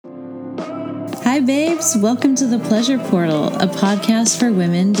Hi, babes. Welcome to The Pleasure Portal, a podcast for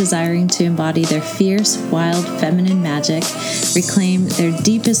women desiring to embody their fierce, wild, feminine magic, reclaim their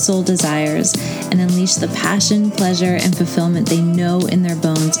deepest soul desires, and unleash the passion, pleasure, and fulfillment they know in their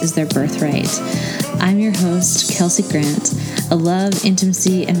bones is their birthright. I'm your host, Kelsey Grant, a love,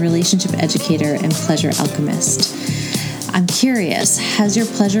 intimacy, and relationship educator and pleasure alchemist. I'm curious, has your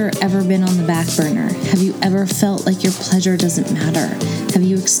pleasure ever been on the back burner? Have you ever felt like your pleasure doesn't matter? Have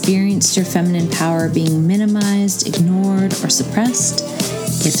you experienced your feminine power being minimized, ignored, or suppressed?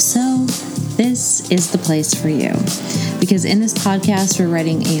 If so, this is the place for you. Because in this podcast, we're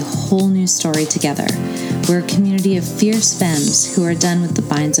writing a whole new story together. We're a community of fierce femmes who are done with the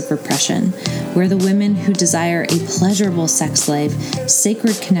binds of repression. We're the women who desire a pleasurable sex life,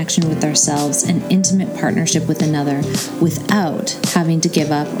 sacred connection with ourselves, and intimate partnership with another without having to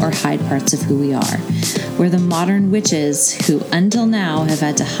give up or hide parts of who we are. We're the modern witches who, until now, have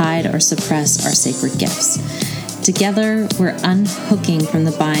had to hide or suppress our sacred gifts. Together, we're unhooking from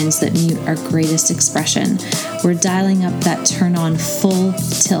the binds that mute our greatest expression. We're dialing up that turn-on full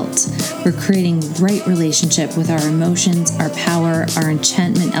tilt. We're creating right relationship with our emotions, our power, our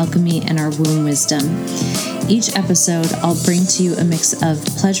enchantment alchemy, and our womb wisdom. Each episode, I'll bring to you a mix of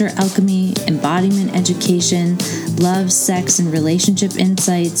pleasure alchemy, embodiment education, love, sex, and relationship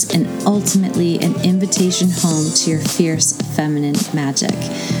insights, and ultimately an invitation home to your fierce feminine magic.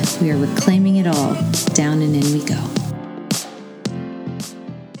 We are reclaiming it all. Down and in we go.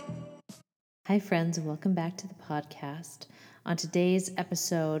 Hi, friends, and welcome back to the podcast. On today's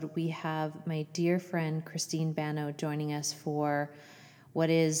episode, we have my dear friend Christine Banno joining us for what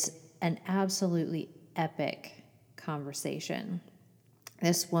is an absolutely epic conversation.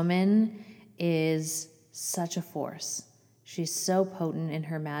 This woman is such a force. She's so potent in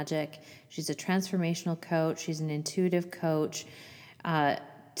her magic. She's a transformational coach. She's an intuitive coach.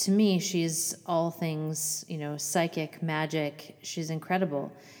 To me, she's all things, psychic, magic. She's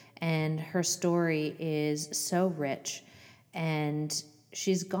incredible. And her story is so rich. And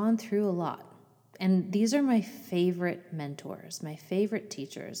she's gone through a lot. And these are my favorite mentors. My favorite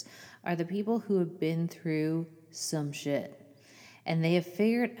teachers are the people who have been through some shit. And they have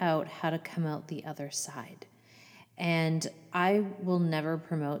figured out how to come out the other side. And I will never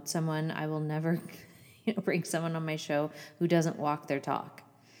promote someone. I will never bring someone on my show who doesn't walk their talk.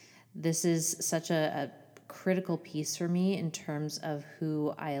 This is such a critical piece for me in terms of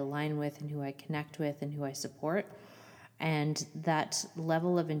who I align with and who I connect with and who I support. And that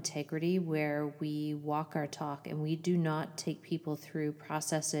level of integrity where we walk our talk and we do not take people through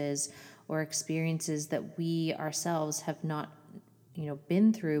processes or experiences that we ourselves have not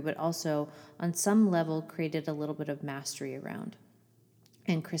been through, but also on some level created a little bit of mastery around.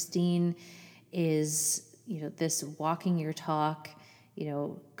 And Christine is, this walking your talk,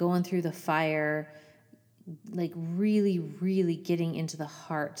 going through the fire, like really, really getting into the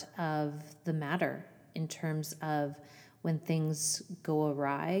heart of the matter in terms of when things go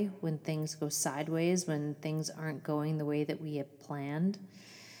awry, when things go sideways, when things aren't going the way that we have planned.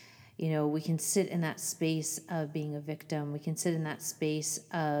 We can sit in that space of being a victim. We can sit in that space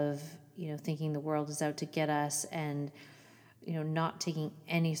of, thinking the world is out to get us and, not taking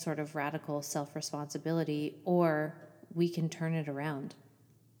any sort of radical self-responsibility, or we can turn it around.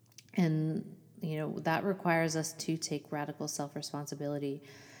 And, that requires us to take radical self-responsibility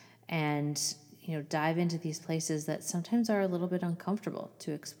and, dive into these places that sometimes are a little bit uncomfortable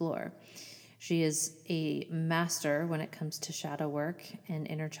to explore. She is a master when it comes to shadow work and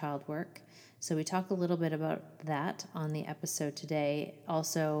inner child work. So we talk a little bit about that on the episode today.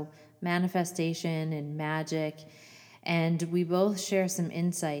 Also, manifestation and magic. And we both share some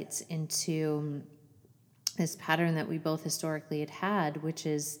insights into this pattern that we both historically had, which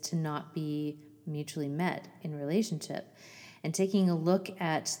is to not be mutually met in relationship. And taking a look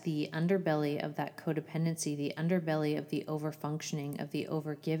at the underbelly of that codependency, the underbelly of the overfunctioning, of the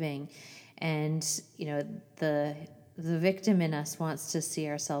overgiving. And, the victim in us wants to see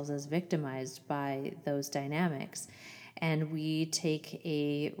ourselves as victimized by those dynamics. And we take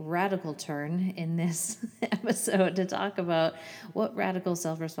a radical turn in this episode to talk about what radical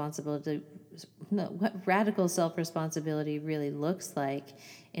self-responsibility really looks like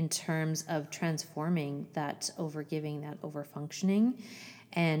in terms of transforming that overgiving, that overfunctioning,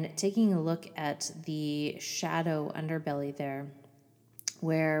 and taking a look at the shadow underbelly there,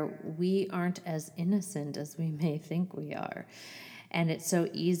 where we aren't as innocent as we may think we are. And it's so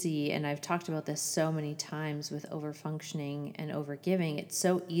easy, and I've talked about this so many times with overfunctioning and overgiving, it's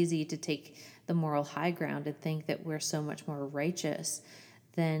so easy to take the moral high ground and think that we're so much more righteous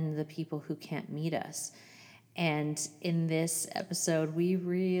than the people who can't meet us. And in this episode, we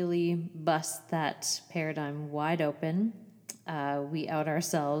really bust that paradigm wide open. We out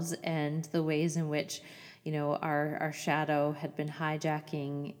ourselves and the ways in which, our shadow had been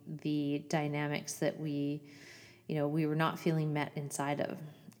hijacking the dynamics that we were not feeling met inside of.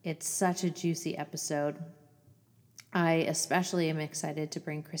 It's such a juicy episode. I especially am excited to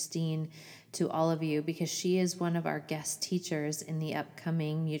bring Christine to all of you because she is one of our guest teachers in the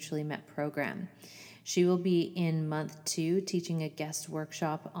upcoming Mutually Met program. She will be in month 2 teaching a guest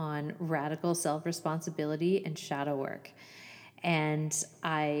workshop on radical self-responsibility and shadow work. And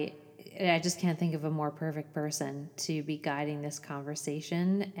I just can't think of a more perfect person to be guiding this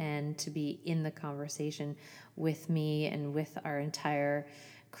conversation and to be in the conversation with me and with our entire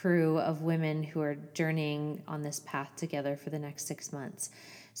crew of women who are journeying on this path together for the next 6 months.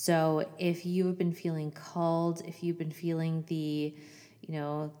 So if you have been feeling called, if you've been feeling the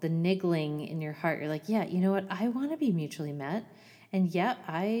niggling in your heart, you're like, yeah, you know what? I want to be mutually met. And yep,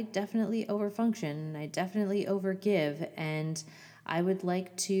 I definitely overfunction and I definitely overgive. And I would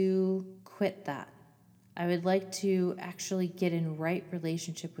like to quit that. I would like to actually get in right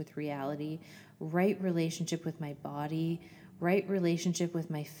relationship with reality, right relationship with my body, right relationship with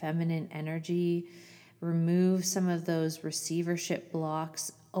my feminine energy, remove some of those receivership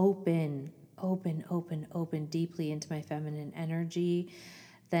blocks, open deeply into my feminine energy,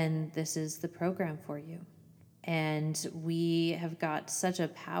 then this is the program for you. And we have got such a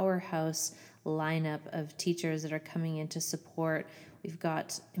powerhouse lineup of teachers that are coming in to support. We've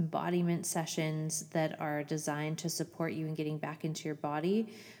got embodiment sessions that are designed to support you in getting back into your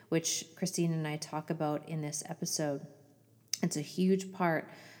body, which Christine and I talk about in this episode. It's a huge part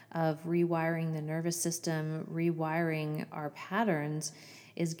of rewiring the nervous system, rewiring our patterns,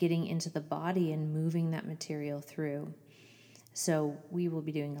 is getting into the body and moving that material through. So we will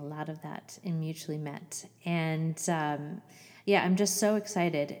be doing a lot of that in Mutually Met. And I'm just so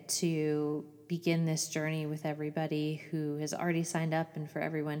excited to begin this journey with everybody who has already signed up and for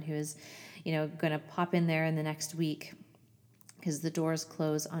everyone who is, going to pop in there in the next week, because the doors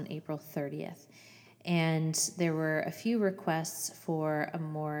close on April 30th. And there were a few requests for a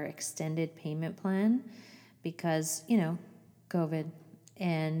more extended payment plan because, COVID.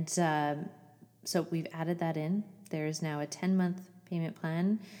 And so we've added that in. There is now a 10-month payment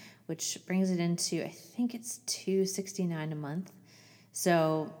plan, which brings it into, I think it's $269 a month.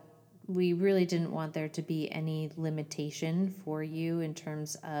 So we really didn't want there to be any limitation for you in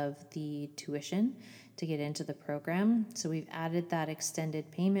terms of the tuition to get into the program. So we've added that extended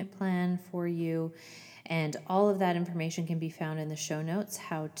payment plan for you. And all of that information can be found in the show notes,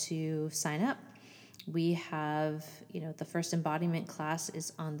 how to sign up. We have, the first embodiment class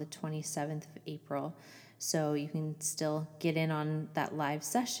is on the 27th of April. So you can still get in on that live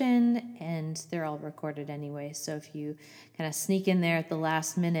session, and they're all recorded anyway. So if you kind of sneak in there at the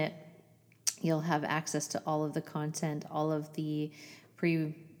last minute, you'll have access to all of the content, all of the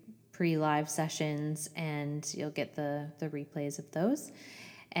pre-live sessions, and you'll get the replays of those.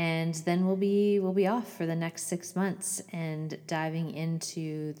 And then we'll be off for the next 6 months and diving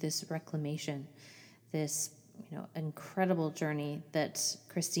into this reclamation, this incredible journey that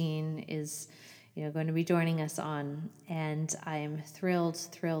Christine is going to be joining us on. And I'm thrilled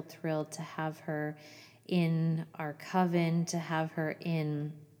to have her in our coven, to have her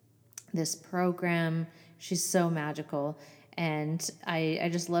in this program. She's so magical. And I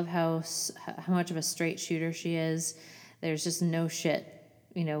just love how much of a straight shooter she is. There's just no shit,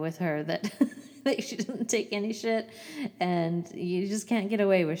 with her that that she doesn't take any shit, and you just can't get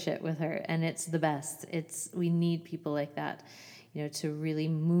away with shit with her. And it's the best. We need people like that, to really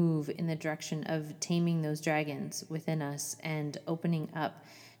move in the direction of taming those dragons within us and opening up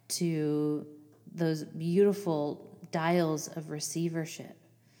to those beautiful dials of receivership.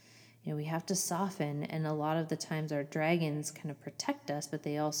 We have to soften, and a lot of the times our dragons kind of protect us, but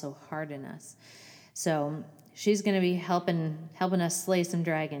they also harden us. So she's going to be helping us slay some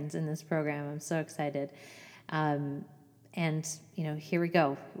dragons in this program. I'm so excited. And, here we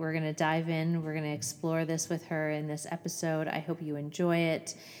go. We're going to dive in. We're going to explore this with her in this episode. I hope you enjoy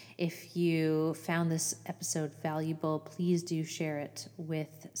it. If you found this episode valuable, please do share it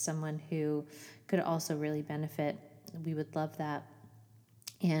with someone who could also really benefit. We would love that.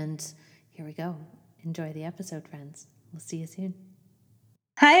 And here we go. Enjoy the episode, friends. We'll see you soon.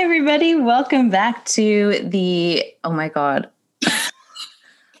 Hi, everybody. Welcome back to the, oh my God.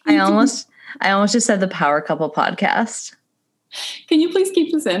 I almost just said the Power Couple podcast. Can you please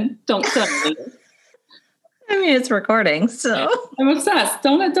keep this in? Don't tell me. I mean, it's recording, so. I'm obsessed.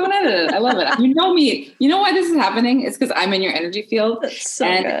 Don't edit it. I love it. You know me. You know why this is happening? It's because I'm in your energy field. That's so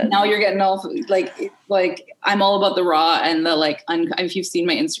and good. Now you're getting all like I'm all about the raw and the like. If you've seen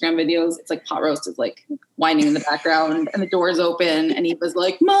my Instagram videos, it's like pot roast is like whining in the background and the door is open and he was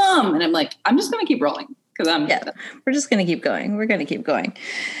like, "Mom," and I'm like, I'm just gonna keep rolling because we're just gonna keep going. We're gonna keep going.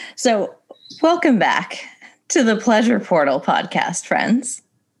 So, welcome back to the Pleasure Portal podcast, friends.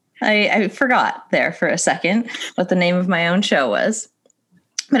 I forgot there for a second what the name of my own show was.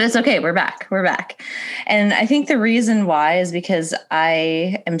 But it's okay. We're back. And I think the reason why is because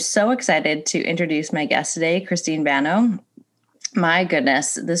I am so excited to introduce my guest today, Christine Banno. My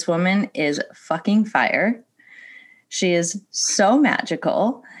goodness, this woman is fucking fire. She is so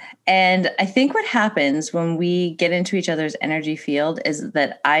magical. And I think what happens when we get into each other's energy field is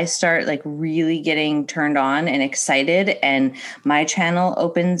that I start like really getting turned on and excited, and my channel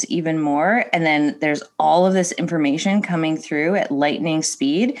opens even more. And then there's all of this information coming through at lightning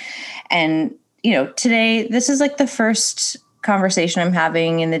speed. And, you know, today, this is like the first conversation I'm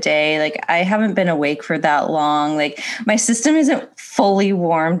having in the day. Like, I haven't been awake for that long. Like, my system isn't fully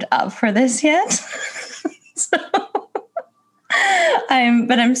warmed up for this yet. So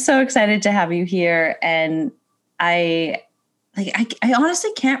I'm so excited to have you here. And I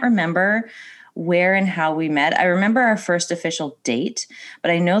honestly can't remember where and how we met. I remember our first official date,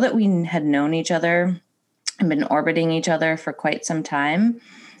 but I know that we had known each other and been orbiting each other for quite some time.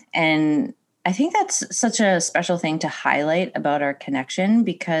 And I think that's such a special thing to highlight about our connection,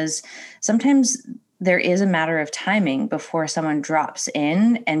 because sometimes there is a matter of timing before someone drops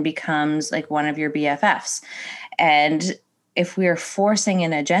in and becomes like one of your BFFs. And if we're forcing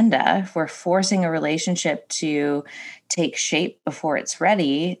an agenda, if we're forcing a relationship to take shape before it's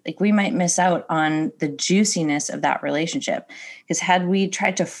ready, like we might miss out on the juiciness of that relationship. Because had we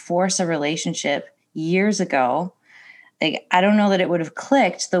tried to force a relationship years ago, like I don't know that it would have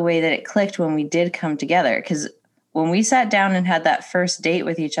clicked the way that it clicked when we did come together. Because when we sat down and had that first date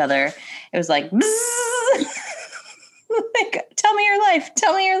with each other, it was like, like, tell me your life.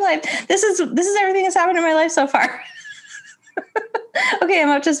 This is everything that's happened in my life so far. Okay, I'm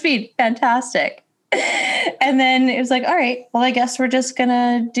up to speed. Fantastic. And then it was like, all right, well, I guess we're just going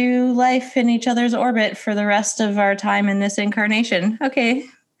to do life in each other's orbit for the rest of our time in this incarnation. Okay,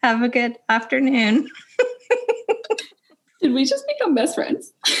 have a good afternoon. Did we just become best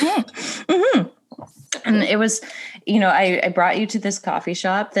friends? Mm-hmm. And it was, you know, I brought you to this coffee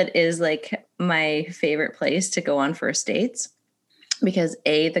shop that is like my favorite place to go on first dates. Because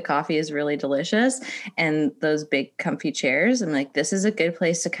the coffee is really delicious, and those big comfy chairs, I'm like, this is a good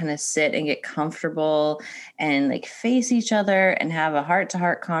place to kind of sit and get comfortable and like face each other and have a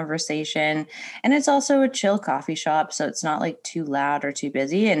heart-to-heart conversation. And it's also a chill coffee shop, so it's not like too loud or too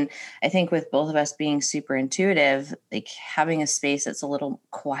busy. And I think with both of us being super intuitive, like having a space that's a little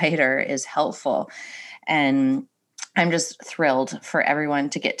quieter is helpful. And I'm just thrilled for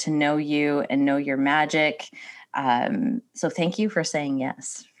everyone to get to know you and know your magic. So thank you for saying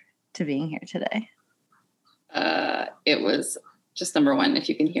yes to being here today. It was just number one. If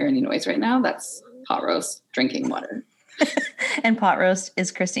you can hear any noise right now, that's pot roast drinking water. And pot roast is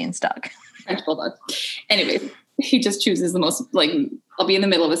Christine's dog. French bulldog. Anyway, he just chooses the most, like, I'll be in the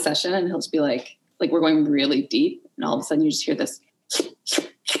middle of a session and he'll just be like we're going really deep. And all of a sudden you just hear this.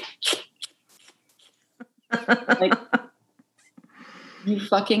 Like, you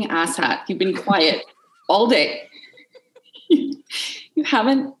fucking asshat. You've been quiet all day. You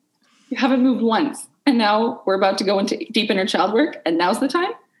haven't moved once, and now we're about to go into deep inner child work, and now's the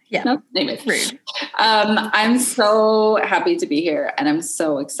time. Yeah. No, anyways, rude. I'm so happy to be here, and I'm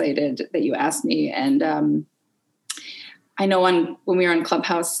so excited that you asked me. And I know when we were on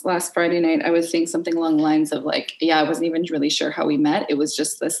Clubhouse last Friday night, I was saying something along the lines of like, yeah, I wasn't even really sure how we met. It was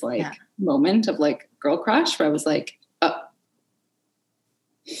just this moment of like girl crush where I was like, oh.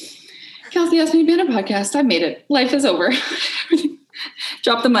 Kelsey asked me to be on a podcast. I made it. Life is over.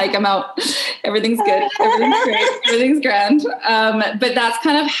 Drop the mic. I'm out. Everything's good. Everything's great. Everything's grand. But that's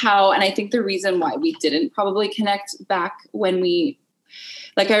kind of how, and I think the reason why we didn't probably connect back when we,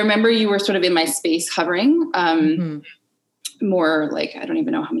 like, I remember you were sort of in my space hovering, more like, I don't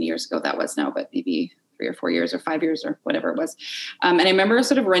even know how many years ago that was now, but maybe 3 or 4 years or 5 years or whatever it was. And I remember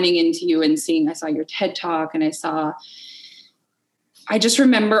sort of running into you and I saw your TED Talk, and I just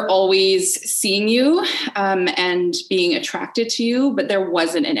remember always seeing you and being attracted to you, but there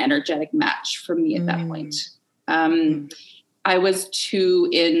wasn't an energetic match for me at that point. I was too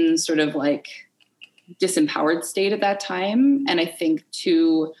in sort of like disempowered state at that time. And I think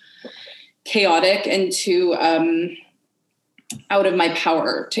too chaotic and too, out of my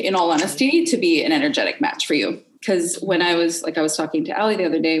power to, in all honesty, to be an energetic match for you. Because when I was talking to Allie the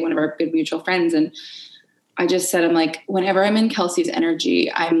other day, one of our good mutual friends, and I just said, I'm like, whenever I'm in Kelsey's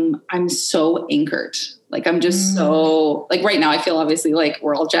energy, I'm so anchored. Like, I'm just so, like, right now I feel obviously like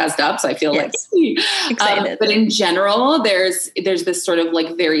we're all jazzed up. So I feel excited. But in general, there's this sort of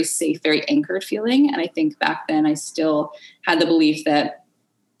like very safe, very anchored feeling. And I think back then I still had the belief that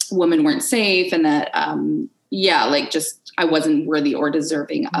women weren't safe, and that, like just, I wasn't worthy or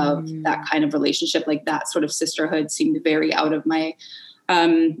deserving of that kind of relationship. Like that sort of sisterhood seemed very out of my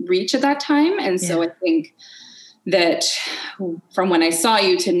reach at that time. And so I think that from when I saw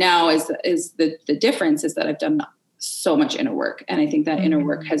you to now is the difference is that I've done so much inner work. And I think that inner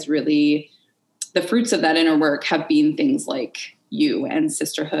work has really, the fruits of that inner work have been things like you and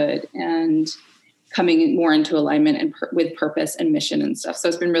sisterhood and coming more into alignment and with purpose and mission and stuff. So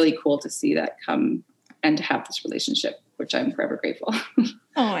it's been really cool to see that come and to have this relationship, which I'm forever grateful.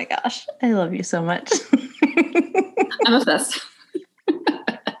 Oh my gosh. I love you so much. I'm obsessed.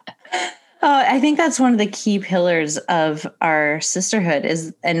 I think that's one of the key pillars of our sisterhood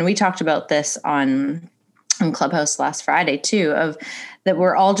is, and we talked about this on Clubhouse last Friday too, of that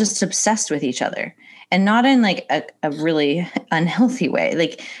we're all just obsessed with each other, and not in like a really unhealthy way,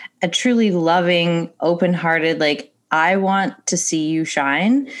 like a truly loving, open-hearted, like I want to see you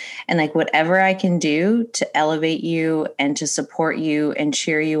shine, and like whatever I can do to elevate you and to support you and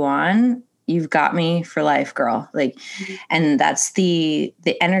cheer you on, you've got me for life, girl. Like, and that's the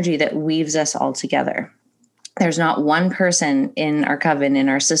energy that weaves us all together. There's not one person in our coven, in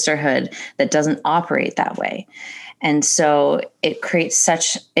our sisterhood, that doesn't operate that way. And so it creates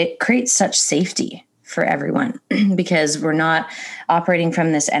such safety for everyone because we're not operating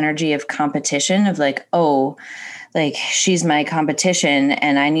from this energy of competition of like, oh, like she's my competition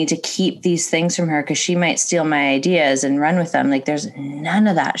and I need to keep these things from her because she might steal my ideas and run with them. Like there's none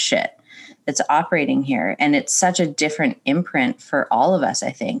of that shit that's operating here. And it's such a different imprint for all of us,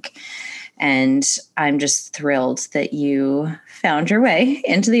 I think. And I'm just thrilled that you found your way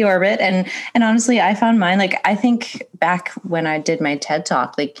into the orbit. And honestly, I found mine. Like, I think back when I did my TED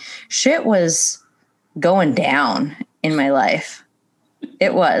Talk, like shit was going down in my life.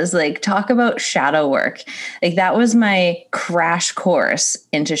 It was like, talk about shadow work. Like that was my crash course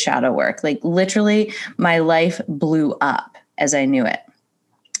into shadow work. Like literally my life blew up as I knew it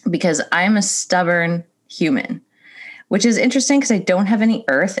because I'm a stubborn human, which is interesting because I don't have any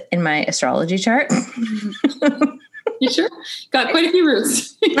earth in my astrology chart. You sure? Got quite a few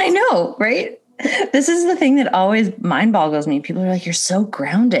roots. I know, right? This is the thing that always mind boggles me. People are like, you're so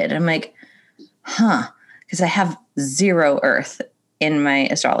grounded. I'm like, because I have 0 earth in my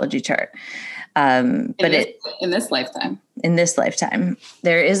astrology chart. In this lifetime,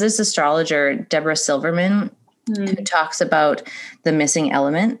 there is this astrologer, Deborah Silverman, who talks about the missing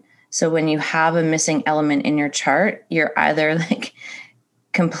element. So when you have a missing element in your chart, you're either like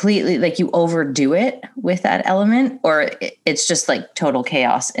completely like you overdo it with that element, or it's just like total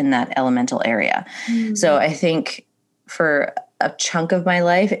chaos in that elemental area. So I think for a chunk of my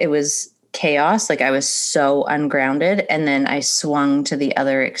life, it was chaos. Like I was so ungrounded. And then I swung to the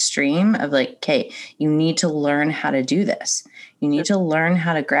other extreme of like, okay, you need to learn how to do this. You need to learn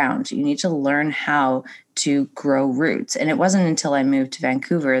how to ground. You need to learn how to grow roots. And it wasn't until I moved to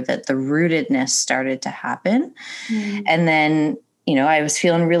Vancouver that the rootedness started to happen. And then, you know, I was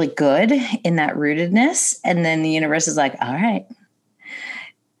feeling really good in that rootedness. And then the universe is like, all right,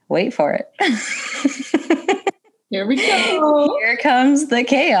 wait for it. Here we go. Here comes the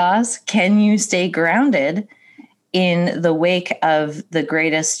chaos. Can you stay grounded in the wake of the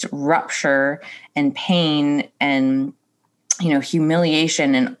greatest rupture and pain and, you know,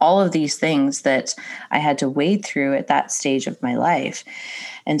 humiliation and all of these things that I had to wade through at that stage of my life?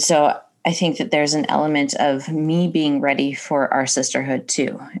 And so I think that there's an element of me being ready for our sisterhood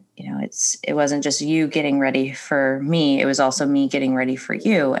too. You know, it wasn't just you getting ready for me. It was also me getting ready for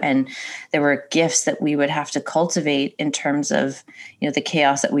you. And there were gifts that we would have to cultivate in terms of, you know, the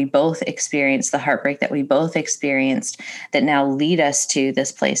chaos that we both experienced, the heartbreak that we both experienced, that now lead us to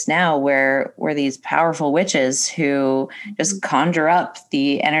this place now where we're these powerful witches who just conjure up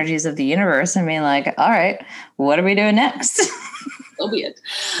the energies of the universe and being like, all right, what are we doing next? So be it.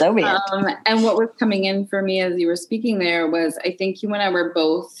 And what was coming in for me as you were speaking there was, I think you and I were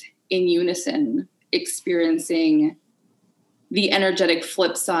both in unison experiencing the energetic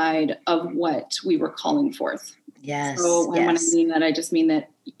flip side of what we were calling forth. Yes. So when I mean that, I just mean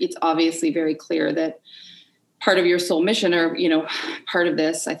that it's obviously very clear that part of your soul mission, or, you know, part of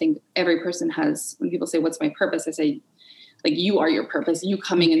this, I think every person has, when people say, what's my purpose? I say, like you are your purpose, you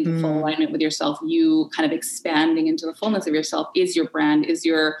coming into full alignment with yourself, you kind of expanding into the fullness of yourself is your brand, is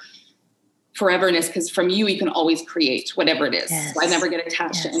your foreverness. Because from you can always create whatever it is. Yes. So I never get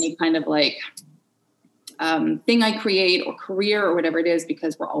attached to any kind of like thing I create or career or whatever it is,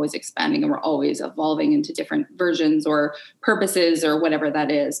 because we're always expanding and we're always evolving into different versions or purposes or whatever that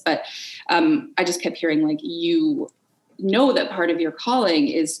is. But I just kept hearing like, you know that part of your calling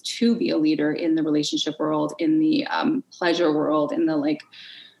is to be a leader in the relationship world, in the pleasure world, in the like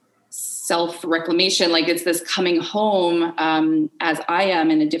self-reclamation. Like it's this coming home as I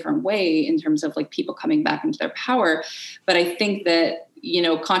am in a different way in terms of like people coming back into their power. But I think that, you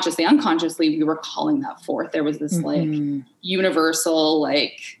know, consciously, unconsciously, we were calling that forth. There was this like universal,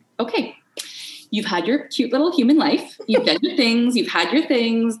 like, okay, you've had your cute little human life. You've done your things. You've had your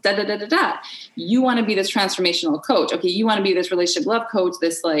things, da, da, da, da, da. You want to be this transformational coach. Okay. You want to be this relationship love coach,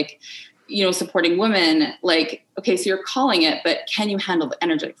 this like, you know, supporting women. Like, okay, so you're calling it, but can you handle the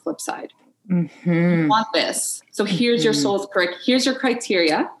energetic flip side? You want this. So here's your soul's correct. Here's your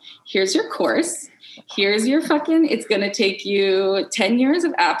criteria. Here's your course. Here's your fucking, it's going to take you 10 years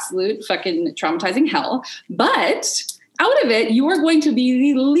of absolute fucking traumatizing hell. But out of it, you are going to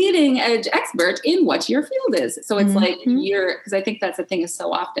be the leading edge expert in what your field is. So it's like because I think that's the thing is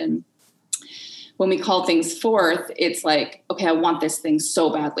so often when we call things forth, it's like, okay, I want this thing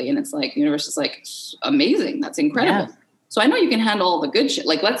so badly. And it's like, the universe is like, amazing. That's incredible. Yeah. So I know you can handle all the good shit.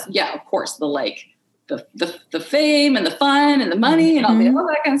 Like, let's, yeah, of course, the like, the fame and the fun and the money and all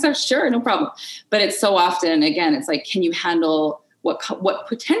that kind of stuff. Sure. No problem. But it's so often, again, it's like, can you handle what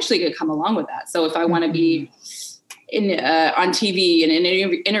potentially could come along with that? So if I want to be on TV and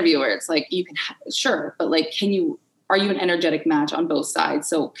an interviewer, it's like, you can, sure. But like, are you an energetic match on both sides?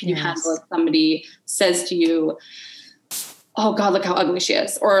 So can you handle if somebody says to you, oh God, look how ugly she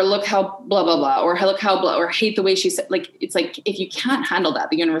is, or look how blah, blah, blah, or look how blah, or hate the way she said, like, it's like, if you can't handle that,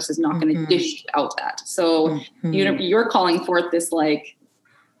 the universe is not going to dish out that. So you're calling forth this, like,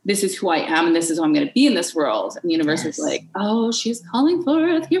 this is who I am and this is who I'm going to be in this world. And the universe is like, oh, she's calling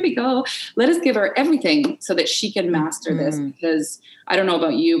forth. Here we go. Let us give her everything so that she can master this. Because I don't know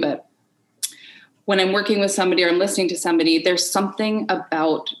about you, but when I'm working with somebody or I'm listening to somebody, there's something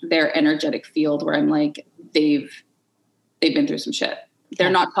about their energetic field where I'm like, they've been through some shit. They're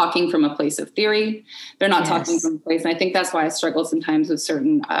not talking from a place of theory. They're not talking from a place. And I think that's why I struggle sometimes with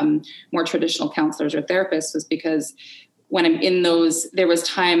certain more traditional counselors or therapists, was because when I'm in those, there was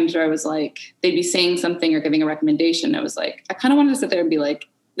times where I was like, they'd be saying something or giving a recommendation. I was like, I kind of wanted to sit there and be like,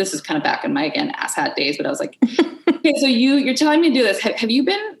 this is kind of back in my, again, asshat days, but I was like, okay, so you're telling me to do this. Have you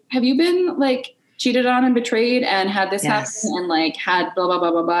been like cheated on and betrayed and had this happen and like had blah, blah,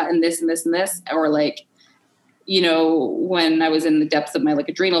 blah, blah, blah, and this and this and this, or like, you know, when I was in the depths of my like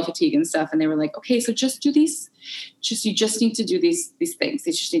adrenal fatigue and stuff, and they were like, okay, so just do these, you just need to do these things.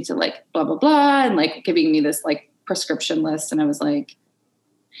 You just need to like blah, blah, blah. And like giving me this like prescription list. And I was like,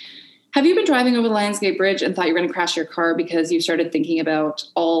 have you been driving over the Lionsgate Bridge and thought you were going to crash your car because you started thinking about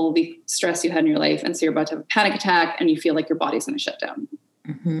all the stress you had in your life? And so you're about to have a panic attack and you feel like your body's going to shut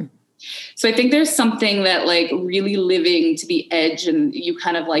down. So I think there's something that like really living to the edge, and you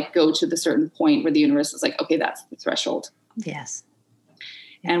kind of like go to the certain point where the universe is like, okay, that's the threshold. Yes.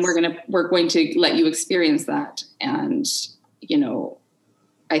 And we're going to let you experience that. And, you know,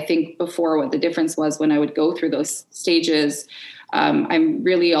 I think before what the difference was when I would go through those stages, I'm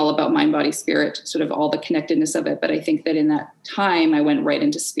really all about mind, body, spirit, sort of all the connectedness of it. But I think that in that time I went right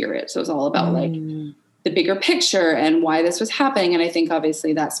into spirit. So it was all about like the bigger picture and why this was happening. And I think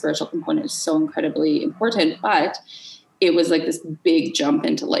obviously that spiritual component is so incredibly important, but it was like this big jump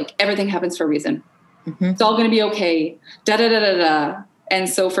into like, everything happens for a reason. It's all going to be okay. Da, da, da, da, da. And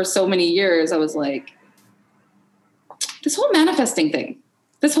so for so many years, I was like, this whole manifesting thing,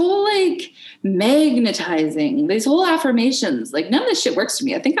 this whole like magnetizing, these whole affirmations, like none of this shit works for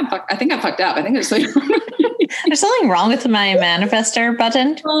me. I think I'm fucked up. I think there's there's something wrong with my manifestor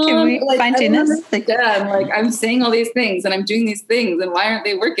button. Can we fine tune this? I'm saying all these things and I'm doing these things, and why aren't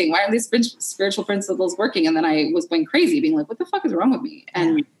they working? Why aren't these spiritual principles working? And then I was going crazy, being like, what the fuck is wrong with me?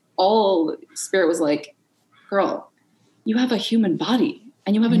 And all spirit was like, girl, you have a human body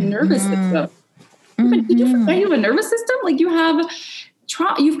and you have a nervous system. Did you forget you have a nervous system? Like you've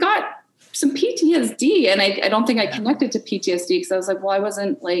got some PTSD. And I don't think I connected to PTSD because I was like, well, I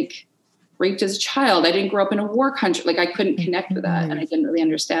wasn't like raped as a child. I didn't grow up in a war country. Like I couldn't connect with that. And I didn't really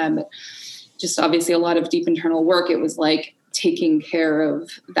understand, but just obviously a lot of deep internal work. It was like taking care of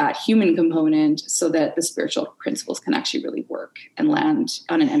that human component so that the spiritual principles can actually really work and land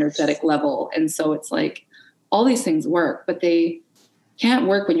on an energetic level. And so it's like all these things work, but they can't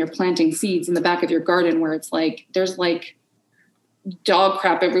work when you're planting seeds in the back of your garden where it's like, there's like dog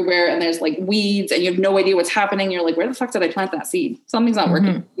crap everywhere and there's like weeds and you have no idea what's happening. You're like, where the fuck did I plant that seed? Something's not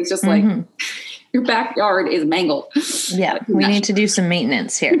working. It's just like your backyard is mangled. Yeah. We need to do some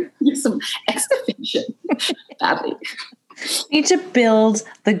maintenance here. Some excavation badly. Need to build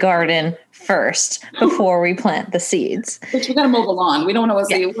the garden first before we plant the seeds. Which we got to mow the lawn. We don't know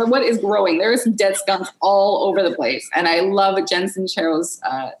what is growing. There is dead skunks all over the place. And I love Jen Sincero's,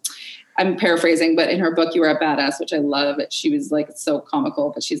 I'm paraphrasing, but in her book, You Are a Badass, which I love, she was like, so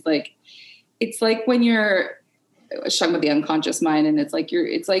comical, but she's like, it's like when you're struck with the unconscious mind and it's like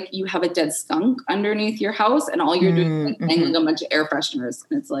you have a dead skunk underneath your house and all you're doing is like dangling a bunch of air fresheners.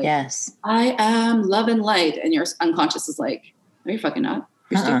 And it's like, yes, I am love and light. And your unconscious is like, no, you're fucking not.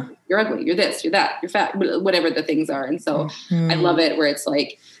 You're stupid. You're ugly. You're this, you're that, you're fat, whatever the things are. And so I love it where it's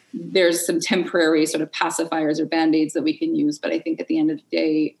like, there's some temporary sort of pacifiers or band-aids that we can use. But I think at the end of the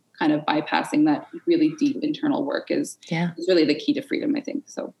day, kind of bypassing that really deep internal work is really the key to freedom, I think.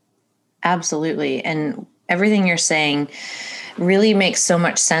 So. Absolutely. And everything you're saying really makes so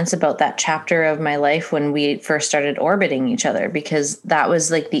much sense about that chapter of my life when we first started orbiting each other, because that was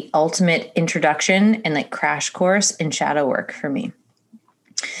like the ultimate introduction and like crash course in shadow work for me.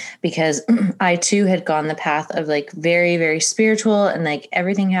 Because I too had gone the path of like very, very spiritual and like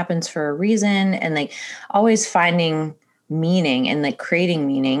everything happens for a reason and like always finding meaning and like creating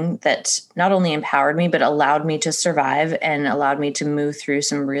meaning that not only empowered me, but allowed me to survive and allowed me to move through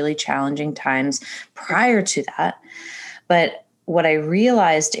some really challenging times prior to that. But what I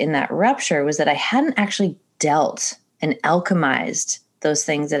realized in that rupture was that I hadn't actually dealt and alchemized those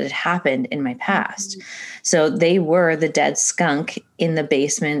things that had happened in my past. So they were the dead skunk in the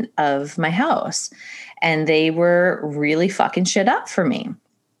basement of my house, and they were really fucking shit up for me.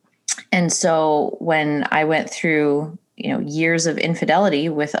 And so when I went through, years of infidelity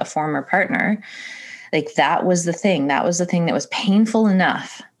with a former partner, like that was the thing that was painful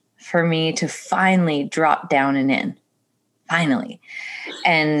enough for me to finally drop down and in, finally.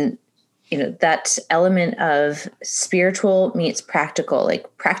 And that element of spiritual meets practical, like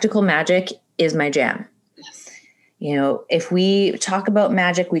practical magic is my jam. Yes. If we talk about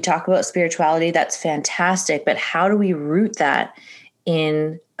magic, we talk about spirituality, that's fantastic. But how do we root that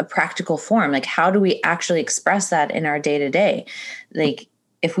in a practical form? Like, how do we actually express that in our day to day? Like,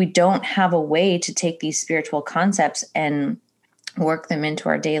 if we don't have a way to take these spiritual concepts and work them into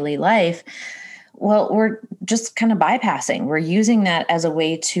our daily life, well, we're just kind of bypassing. We're using that as a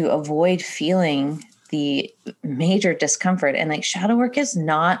way to avoid feeling the major discomfort. And like shadow work is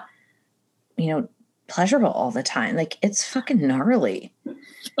not, pleasurable all the time. Like it's fucking gnarly.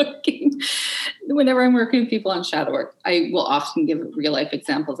 Whenever I'm working with people on shadow work, I will often give real life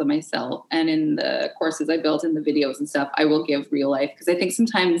examples of myself. And in the courses I built in the videos and stuff, I will give real life. Because I think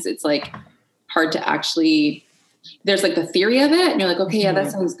sometimes it's like hard to actually, there's like the theory of it. And you're like, okay, yeah,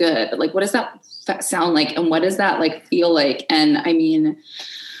 that sounds good. But like, what does that sound like? And what does that like feel like? And I mean,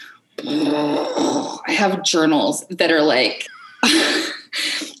 I have journals that are like,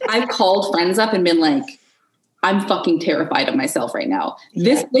 I've called friends up and been like, I'm fucking terrified of myself right now.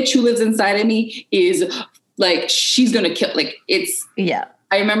 This bitch who lives inside of me is like, she's going to kill, like it's,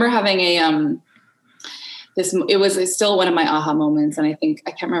 I remember having it was still one of my aha moments. And I think,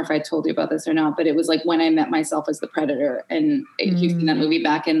 I can't remember if I told you about this or not, but it was like when I met myself as the predator. And you've seen that movie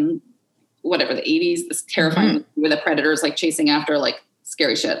back in whatever, the 80s, this terrifying movie where the predator is like chasing after like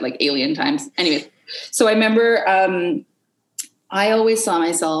scary shit, like alien times. Anyways. So I remember, I always saw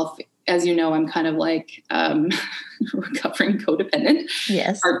myself, as you know, I'm kind of like recovering codependent.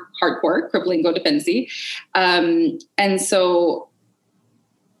 Yes. Hardcore, crippling codependency. And so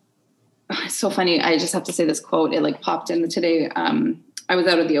it's so funny. I just have to say this quote. It like popped in today. I was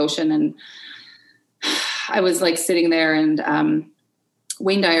out at the ocean and I was like sitting there and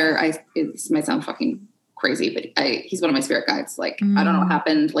Wayne Dyer, it might sound fucking crazy, but he's one of my spirit guides. Like, I don't know what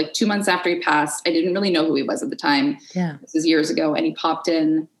happened. Like 2 months after he passed, I didn't really know who he was at the time. Yeah. This is years ago. And he popped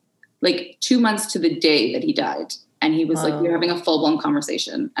in like 2 months to the day that he died. And he was like, we were having a full blown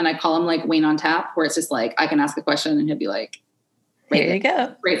conversation. And I call him like Wayne on tap, where it's just like, I can ask a question and he'll be like, there you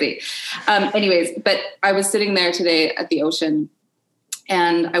go. Crazy. Anyways, but I was sitting there today at the ocean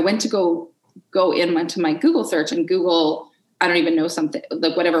and I went to went to my Google search and Google, I don't even know something,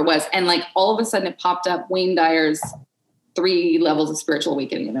 like whatever it was. And like all of a sudden it popped up Wayne Dyer's 3 levels of spiritual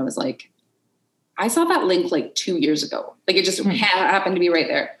awakening. And I was like, I saw that link like 2 years ago. Like it just happened to be right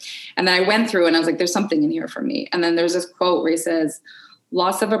there. And then I went through and I was like, there's something in here for me. And then there's this quote where he says,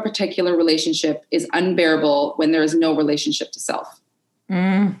 loss of a particular relationship is unbearable when there is no relationship to self.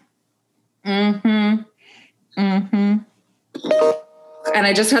 And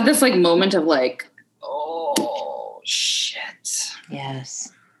I just had this like moment of like, oh shit. Yes.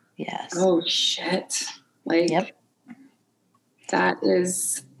 Oh shit. Like, Yep. that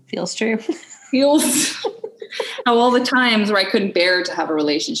is Feels true. feels how all the times where I couldn't bear to have a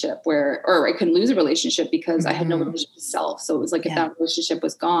relationship or I couldn't lose a relationship because I had no relationship with self. So it was like, if that relationship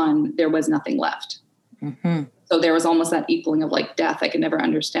was gone, there was nothing left. Mm-hmm. So there was almost that equaling of like death. I could never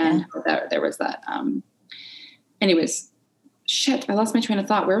understand that there was that. Anyways, shit, I lost my train of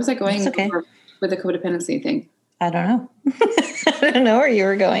thought. Where was I going with the codependency thing? I don't know. I don't know where you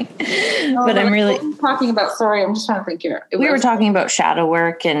were going, but I'm really talking about, sorry, I'm just trying to think here. We were talking about shadow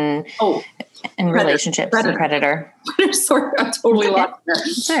work and relationships and predator. Sorry, I'm totally lost there.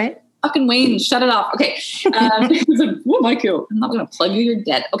 It's all right. Fucking Wayne, shut it off. Okay. He's like, what, Michael? I'm not going to plug you. You're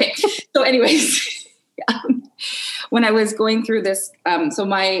dead. Okay. So anyways, when I was going through this, so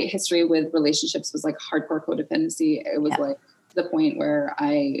my history with relationships was like hardcore codependency. It was like the point where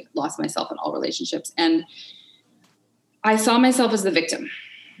I lost myself in all relationships. And I saw myself as the victim.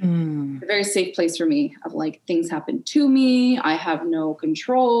 A very safe place for me of like, things happen to me. I have no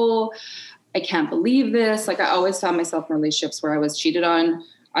control. I can't believe this. Like, I always found myself in relationships where I was cheated on.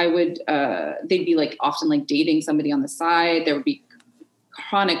 I would, they'd be like often like dating somebody on the side. There would be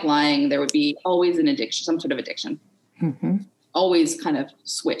chronic lying. There would be always an addiction, some sort of addiction. Always kind of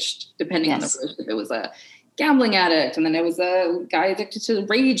switched depending on the relationship. It was a gambling addict, and then there was a guy addicted to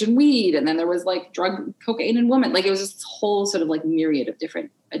rage and weed, and then there was like drug, cocaine, and women. Like, it was this whole sort of like myriad of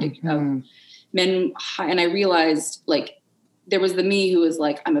different addiction of men. And I realized like there was the me who was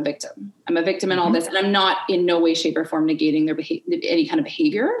like, I'm a victim in all this, and I'm not in no way, shape, or form negating their any kind of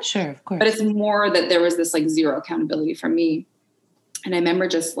behavior. Sure, of course. But it's more that there was this like zero accountability from me. And I remember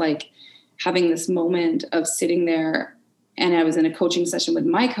just like having this moment of sitting there, and I was in a coaching session with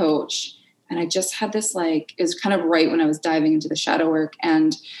my coach. And I just had this, like, it was kind of right when I was diving into the shadow work,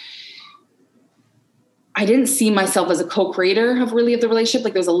 and I didn't see myself as a co-creator of the relationship.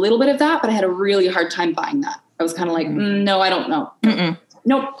 Like, there was a little bit of that, but I had a really hard time buying that. I was kind of like, no, I don't know.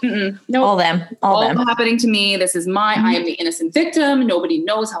 Nope. Nope. All them. Happening to me. This is I am the innocent victim. Nobody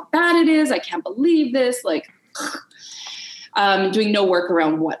knows how bad it is. I can't believe this. Like, doing no work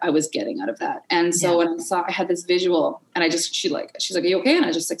around what I was getting out of that. And so when I had this visual, and she's like, are you okay? And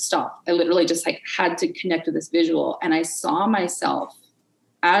I just like, stop. I literally just like had to connect with this visual. And I saw myself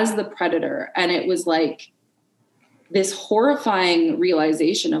as the predator. And it was like this horrifying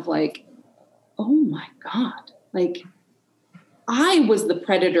realization of like, oh my God, like I was the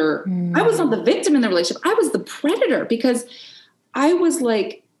predator. I was not the victim in the relationship. I was the predator, because I was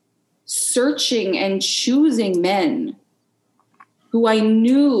like searching and choosing men who I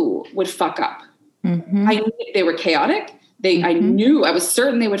knew would fuck up. I knew they were chaotic. I was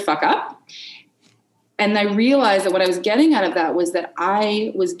certain they would fuck up. And I realized that what I was getting out of that was that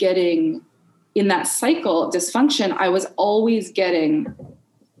I was getting, in that cycle of dysfunction, I was always getting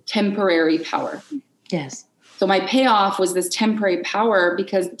temporary power. Yes. So my payoff was this temporary power,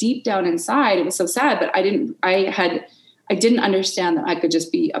 because deep down inside, it was so sad, but I didn't understand that I could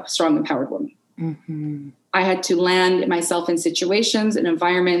just be a strong, empowered woman. I had to land myself in situations and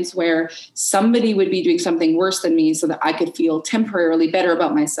environments where somebody would be doing something worse than me so that I could feel temporarily better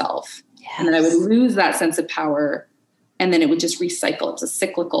about myself. Yes. And then I would lose that sense of power, and then it would just recycle. It was a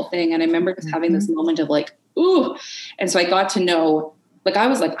cyclical thing. And I remember just having this moment of like, ooh. And so I got to know, like, I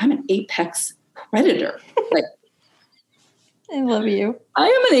was like, I'm an apex predator. Like, I love you. I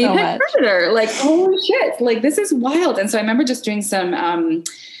am an apex predator. Like, holy shit. Like, this is wild. And so I remember just doing some,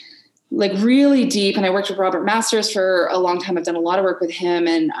 like really deep. And I worked with Robert Masters for a long time. I've done a lot of work with him.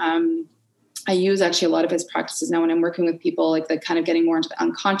 And I use actually a lot of his practices now when I'm working with people, like the kind of getting more into the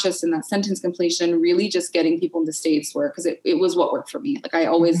unconscious and that sentence completion, really just getting people into states where, because it was what worked for me. Like I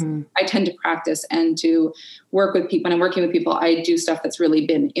always, I tend to practice and to work with people. When I'm working with people, I do stuff that's really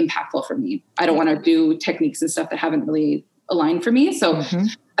been impactful for me. I don't want to do techniques and stuff that haven't really aligned for me. So,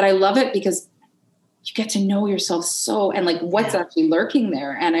 but I love it because you get to know yourself and like what's actually lurking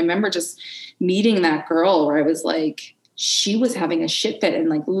there. And I remember just meeting that girl where I was like, she was having a shit fit. And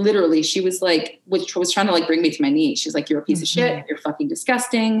like, literally she was like, which was trying to like bring me to my knees. She's like, you're a piece of shit. You're fucking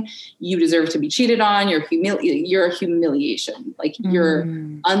disgusting. You deserve to be cheated on. You're a humiliation. Like you're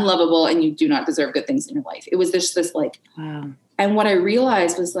unlovable and you do not deserve good things in your life. It was just this like, wow. And what I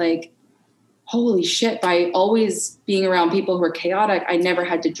realized was like, holy shit, by always being around people who are chaotic, I never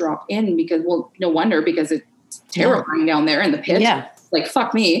had to drop in because, well, no wonder, because it's terrifying down there in the pit. Yeah. Like,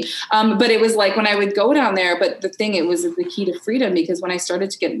 fuck me. But it was like when I would go down there, but the thing, it was the key to freedom, because when I started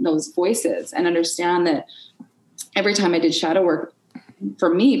to get those voices and understand that every time I did shadow work,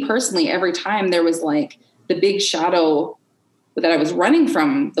 for me personally, every time there was like the big shadow that I was running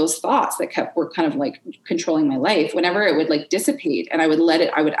from those thoughts that were kind of like controlling my life. Whenever it would like dissipate and I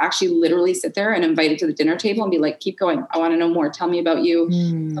would actually literally sit there and invite it to the dinner table and be like, keep going. I want to know more. Tell me about you.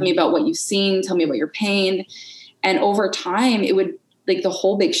 Tell me about what you've seen. Tell me about your pain. And over time, it would like the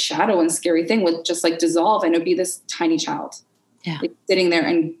whole big shadow and scary thing would just like dissolve, and it would be this tiny child like sitting there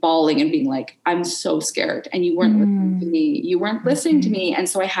and bawling and being like, I'm so scared. And you weren't listening to me. You weren't listening to me. And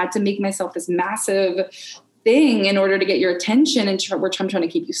so I had to make myself this massive thing in order to get your attention, and I'm trying to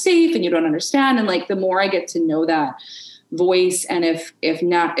keep you safe and you don't understand. And like, the more I get to know that voice, and if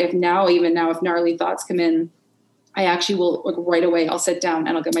gnarly thoughts come in, I actually will like right away, I'll sit down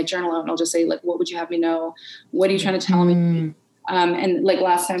and I'll get my journal out and I'll just say like, what would you have me know? What are you trying to tell me? And like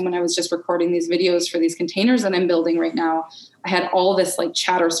last time when I was just recording these videos for these containers that I'm building right now, I had all this like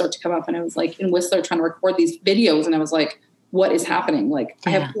chatter start to come up, and I was like in Whistler trying to record these videos. And I was like, what is happening? Like I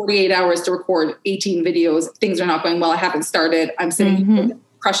have 48 hours to record 18 videos. Things are not going well. I haven't started. I'm sitting here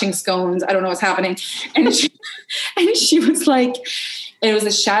crushing scones. I don't know what's happening. And she was like, and it was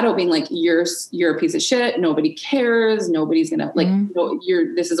a shadow being like, you're a piece of shit. Nobody cares. Nobody's going to like, no,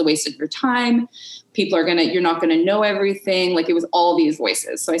 this is a waste of your time. You're not going to know everything. Like it was all these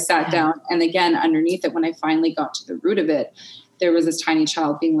voices. So I sat down, and again, underneath it, when I finally got to the root of it, there was this tiny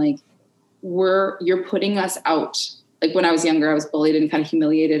child being like, you're putting us out. Like when I was younger, I was bullied and kind of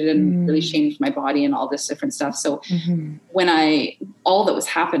humiliated and really shamed my body and all this different stuff. So when all that was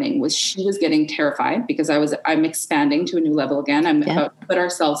happening was she was getting terrified because I'm expanding to a new level again. I'm about to put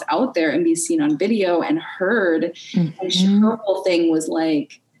ourselves out there and be seen on video and heard. And her whole thing was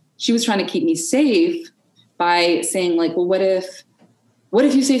like, she was trying to keep me safe by saying like, well, what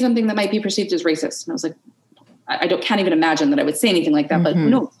if you say something that might be perceived as racist? And I was like, can't even imagine that I would say anything like that, but who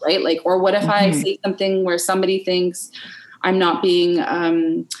knows, right? Like, or what if I say something where somebody thinks I'm not being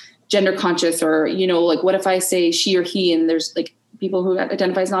gender conscious, or, you know, like what if I say she or he, and there's like people who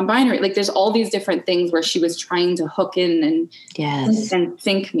identify as non-binary, like there's all these different things where she was trying to hook in and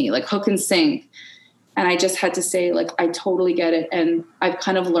think me, like hook and sink. And I just had to say, like, I totally get it. And I've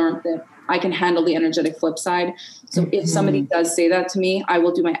kind of learned that I can handle the energetic flip side. So if somebody does say that to me, I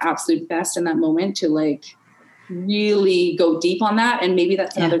will do my absolute best in that moment to like really go deep on that. And maybe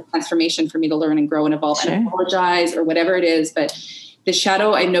that's another transformation for me to learn and grow and evolve and apologize or whatever it is. But the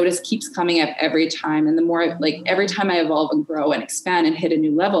shadow, I notice, keeps coming up every time. And the more like every time I evolve and grow and expand and hit a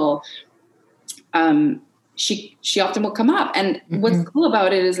new level, she often will come up. And what's cool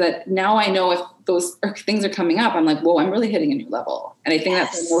about it is that now I know if those things are coming up, I'm like, whoa, I'm really hitting a new level. And I think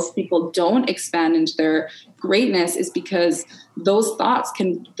that's why most people don't expand into their greatness, is because those thoughts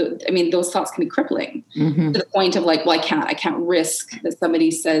can be crippling to the point of like, well, I can't risk that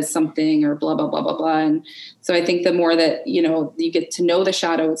somebody says something or blah, blah, blah, blah, blah. And so I think the more that, you know, you get to know the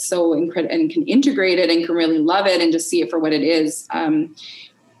shadow, it's so incredible and can integrate it and can really love it and just see it for what it is.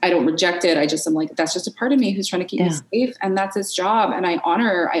 I don't reject it. I just am like, that's just a part of me who's trying to keep me safe, and that's its job. And I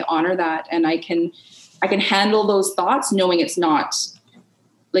honor that. And I can handle those thoughts knowing it's not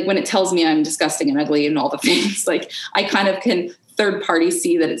like when it tells me I'm disgusting and ugly and all the things, like I kind of can third party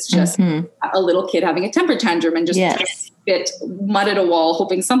see that it's just a little kid having a temper tantrum and just spit mud at a wall,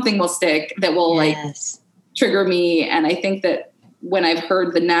 hoping something will stick that will like trigger me. And I think that when I've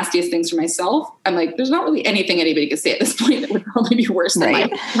heard the nastiest things for myself, I'm like, there's not really anything anybody could say at this point that would probably be worse than mine.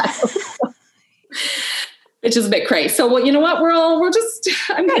 It's just a bit crazy. So, well, you know what?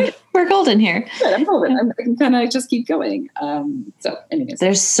 I'm good. We're golden here. Good. I'm golden. I can kind of just keep going. So anyways.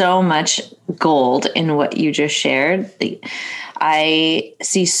 There's so much gold in what you just shared. I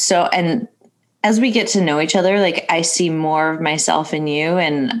see and as we get to know each other, like I see more of myself in you,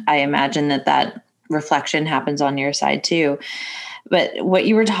 and I imagine that reflection happens on your side too. But what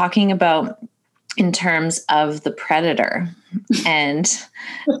you were talking about in terms of the predator and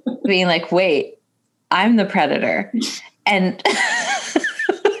being like, wait, I'm the predator. And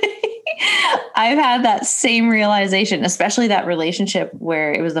I've had that same realization, especially that relationship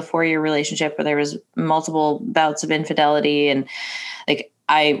where it was the 4-year relationship where there was multiple bouts of infidelity. And like,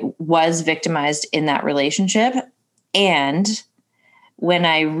 I was victimized in that relationship. And when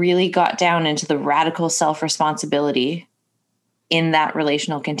I really got down into the radical self-responsibility in that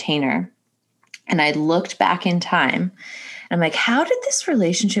relational container, and I looked back in time, and I'm like, how did this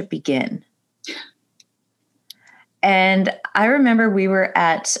relationship begin? And I remember we were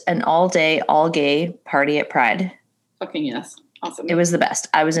at an all-day, all-gay party at Pride. Fucking yes. Awesome. It was the best.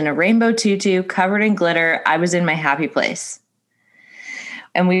 I was in a rainbow tutu covered in glitter. I was in my happy place.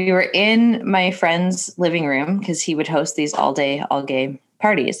 And we were in my friend's living room because he would host these all-day, all-gay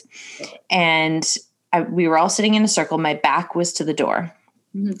parties. And we were all sitting in a circle. My back was to the door.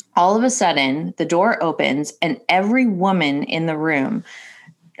 Mm-hmm. All of a sudden, the door opens and every woman in the room,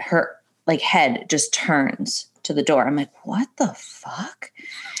 her like head just turns to the door. I'm like, what the fuck?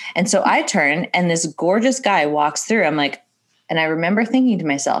 And so I turn and this gorgeous guy walks through. I'm like, and I remember thinking to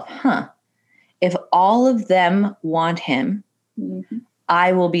myself, if all of them want him, Mm-hmm.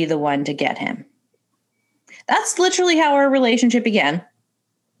 I will be the one to get him. That's literally how our relationship began.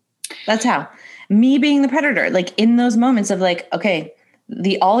 That's how. Me being the predator, like in those moments of like, okay,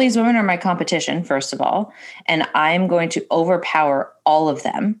 all these women are my competition, first of all, and I'm going to overpower all of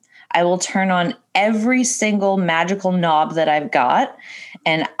them. I will turn on every single magical knob that I've got,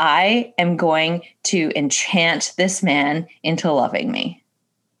 and I am going to enchant this man into loving me.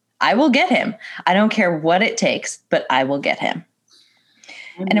 I will get him. I don't care what it takes, but I will get him.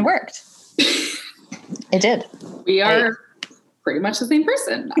 And it worked. It did. We are pretty much the same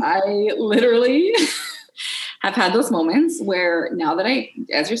person. I literally have had those moments where now that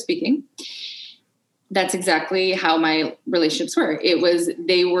as you're speaking, that's exactly how my relationships were.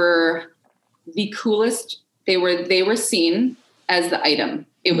 They were the coolest. They were seen as the item.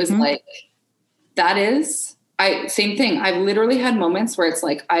 It was like, same thing. I've literally had moments where it's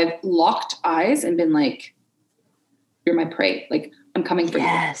like, I've locked eyes and been like, you're my prey. Like, I'm coming for you.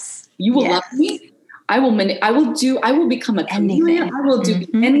 You will love me. I will become a chameleon. I will do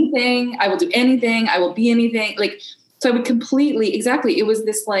anything. I will do anything. I will be anything. Like, so I would exactly. It was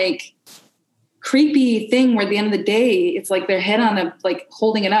this like creepy thing where at the end of the day, it's like their head on like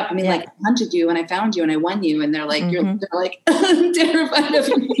holding it up. I mean, like, I hunted you and I found you and I won you. And they're like, they're like, I'm terrified of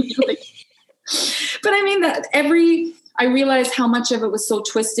you. Like, but I mean I realized how much of it was so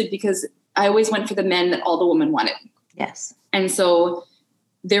twisted because I always went for the men that all the women wanted. Yes. And so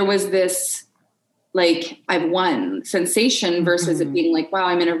there was this, like, I've won sensation versus it being like, wow,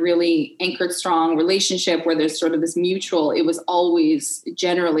 I'm in a really anchored, strong relationship where there's sort of this mutual. It was always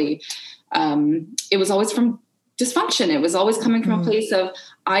generally, it was always from dysfunction. It was always coming from a place of,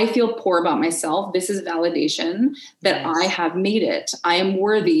 I feel poor about myself. This is validation that I have made it. I am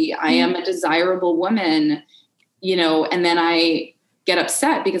worthy. I am a desirable woman, and then I get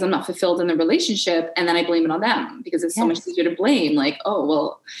upset because I'm not fulfilled in the relationship. And then I blame it on them because it's so much easier to blame. Like, oh,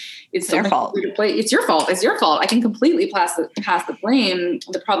 well, it's their fault. It's your fault. It's your fault. I can completely pass the blame.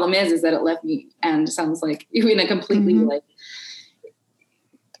 The problem is that it left me, and it sounds like you're in a completely like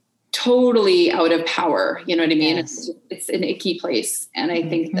totally out of power. You know what I mean? Yes. It's an icky place. And I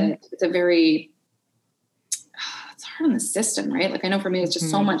think that it's it's hard on the system, right? Like, I know for me, it's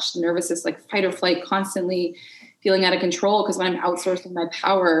just so much nervousness, like fight or flight, constantly feeling out of control. Cause when I'm outsourcing my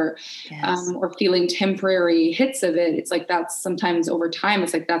power, or feeling temporary hits of it, it's like, that's sometimes over time.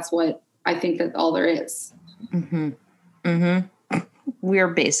 It's like, that's what I think that all there is. We're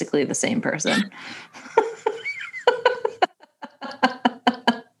basically the same person.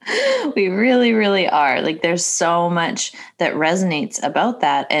 We really, really are. Like, there's so much that resonates about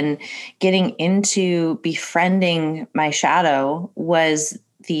that. And getting into befriending my shadow was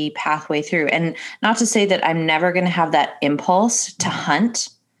the pathway through. And not to say that I'm never going to have that impulse to hunt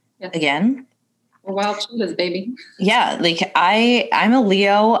again. We're wild cheetahs, baby. Yeah. Like, I'm a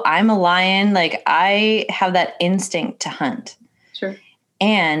Leo, I'm a lion. Like, I have that instinct to hunt. Sure.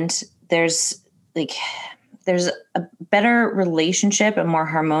 And there's a better relationship, a more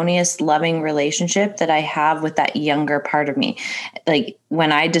harmonious, loving relationship that I have with that younger part of me. Like,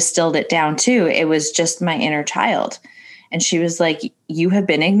 when I distilled it down too, it was just my inner child. And she was like, you have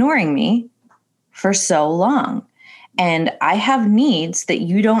been ignoring me for so long. And I have needs that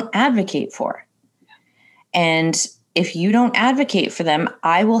you don't advocate for. And if you don't advocate for them,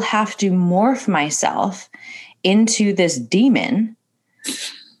 I will have to morph myself into this demon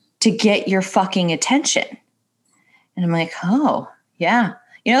to get your fucking attention. And I'm like, oh, yeah.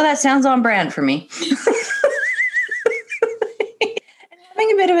 That sounds on brand for me.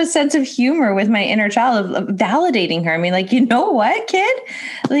 Having a bit of a sense of humor with my inner child of validating her. I mean, like, you know what, kid?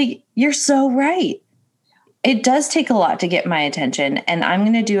 Like, you're so right. It does take a lot to get my attention. And I'm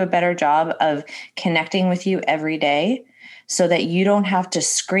going to do a better job of connecting with you every day so that you don't have to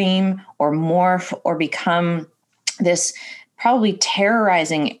scream or morph or become this probably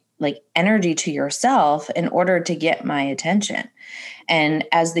terrorizing like energy to yourself in order to get my attention. And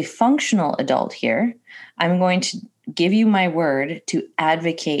as the functional adult here, I'm going to give you my word to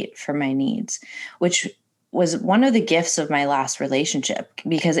advocate for my needs, which was one of the gifts of my last relationship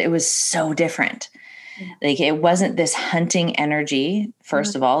because it was so different. Like, it wasn't this hunting energy,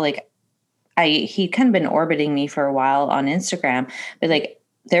 first of all. Like, he'd kind of been orbiting me for a while on Instagram, but like,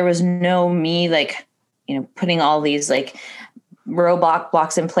 there was no me, like, putting all these like roadblock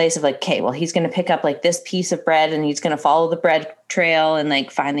blocks in place of like, okay, well, he's going to pick up like this piece of bread and he's going to follow the bread trail and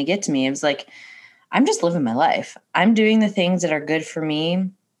like finally get to me. It was like, I'm just living my life. I'm doing the things that are good for me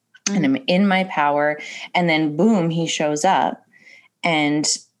and I'm in my power. And then boom, he shows up. And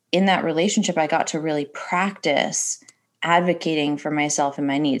in that relationship, I got to really practice advocating for myself and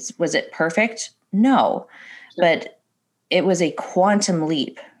my needs. Was it perfect? No, but it was a quantum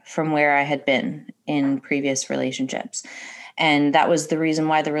leap from where I had been in previous relationships. And that was the reason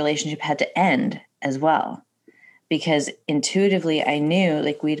why the relationship had to end as well. Because intuitively I knew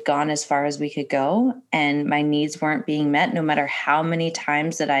like we'd gone as far as we could go and my needs weren't being met no matter how many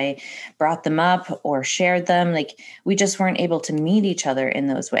times that I brought them up or shared them. Like we just weren't able to meet each other in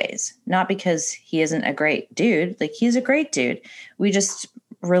those ways. Not because he isn't a great dude. Like he's a great dude. We just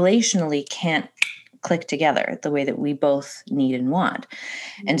relationally can't click together the way that we both need and want.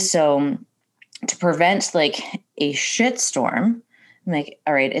 And so to prevent like a shitstorm, I'm like,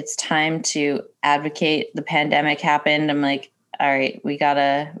 all right, it's time to advocate. The pandemic happened. I'm like, all right, we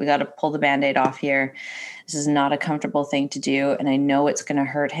gotta pull the Band-Aid off here. This is not a comfortable thing to do. And I know it's going to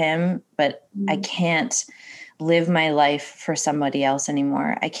hurt him, but I can't live my life for somebody else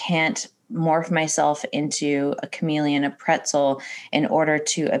anymore. I can't morph myself into a chameleon, a pretzel in order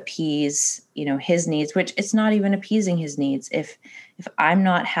to appease, his needs, which it's not even appeasing his needs. If I'm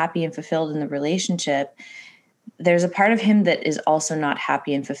not happy and fulfilled in the relationship, there's a part of him that is also not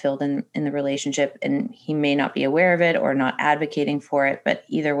happy and fulfilled in the relationship, and he may not be aware of it or not advocating for it. But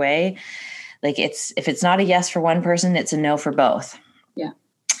either way, like if it's not a yes for one person, it's a no for both. Yeah.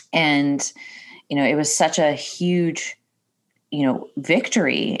 And, it was such a huge,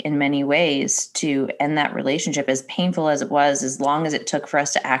 victory in many ways to end that relationship, as painful as it was, as long as it took for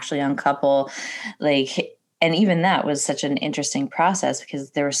us to actually uncouple, and even that was such an interesting process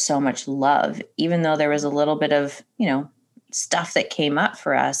because there was so much love, even though there was a little bit of, stuff that came up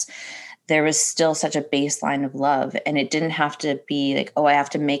for us. There was still such a baseline of love. And it didn't have to be like, oh, I have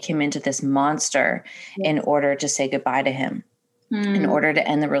to make him into this monster in order to say goodbye to him. In order to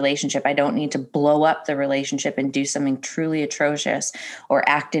end the relationship. I don't need to blow up the relationship and do something truly atrocious or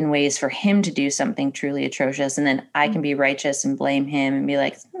act in ways for him to do something truly atrocious. And then I can be righteous and blame him and be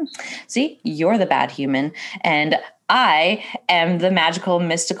like, see, you're the bad human. And I am the magical,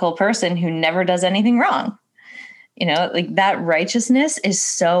 mystical person who never does anything wrong. Like that righteousness is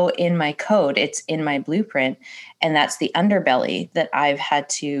so in my code. It's in my blueprint. And that's the underbelly that I've had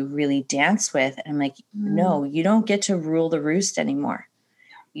to really dance with. And I'm like, no, you don't get to rule the roost anymore.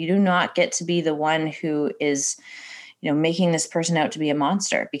 You do not get to be the one who is, making this person out to be a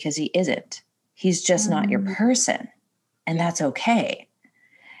monster, because he isn't. He's just not your person. And that's okay.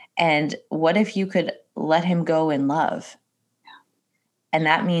 And what if you could let him go in love? And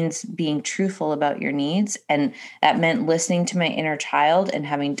that means being truthful about your needs. And that meant listening to my inner child and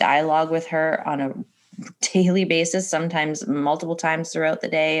having dialogue with her on a daily basis, sometimes multiple times throughout the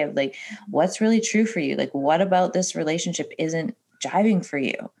day, of like, what's really true for you? Like, what about this relationship isn't jiving for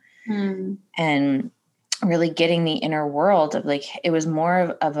you? And really getting the inner world of like, it was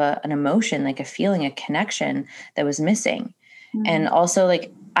more of an emotion, like a feeling, a connection that was missing. And also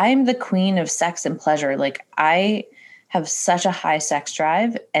like, I'm the queen of sex and pleasure. Like I have such a high sex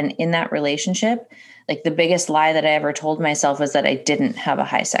drive. And in that relationship, like the biggest lie that I ever told myself was that I didn't have a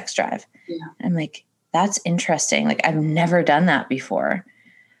high sex drive. Yeah. I'm like, that's interesting. Like I've never done that before.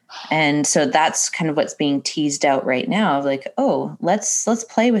 And so that's kind of what's being teased out right now. Like, oh, let's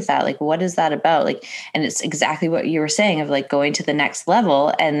play with that. Like, what is that about? Like, and it's exactly what you were saying of like going to the next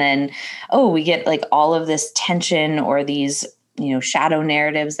level. And then, oh, we get like all of this tension or these, shadow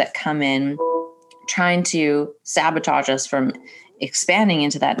narratives that come in trying to sabotage us from expanding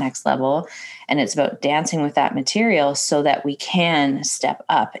into that next level. And it's about dancing with that material so that we can step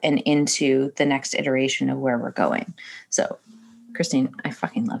up and into the next iteration of where we're going. So Christine, I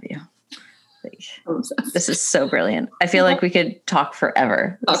fucking love you. This is so brilliant. I feel like we could talk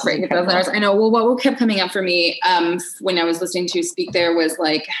forever. I know. Well, what kept coming up for me when I was listening to you speak there was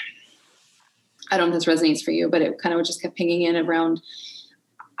like, I don't know if this resonates for you, but it kind of just kept pinging in around,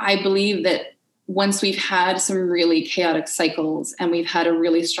 I believe that once we've had some really chaotic cycles and we've had a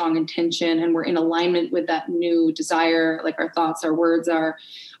really strong intention and we're in alignment with that new desire, like our thoughts, our words, our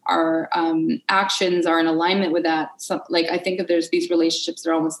actions are in alignment with that. So like, I think if there's these relationships,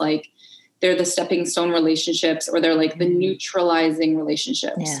 they're almost like they're the stepping stone relationships, or they're like the neutralizing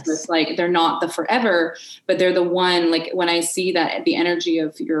relationships. Yes. So it's like, they're not the forever, but they're the one, like when I see that the energy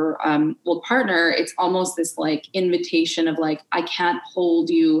of your partner, it's almost this like invitation of like, I can't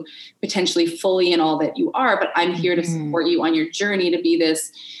hold you potentially fully in all that you are, but I'm here to support you on your journey to be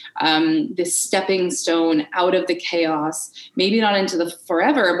this stepping stone out of the chaos, maybe not into the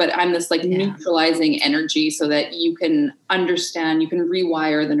forever, but I'm this like neutralizing energy so that you can understand, you can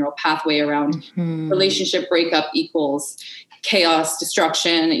rewire the neural pathway around relationship breakup equals chaos,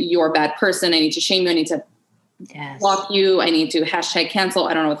 destruction. You're a bad person. I need to shame you. I need to block you. I need to #cancel.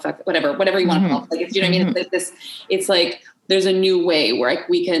 I don't know what the fuck, whatever you want to call it. Like, you know what I mean? It's like this, it's like, there's a new way where like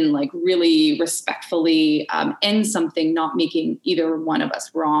we can like really respectfully end something, not making either one of us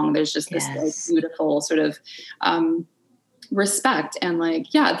wrong. There's just this like beautiful sort of respect and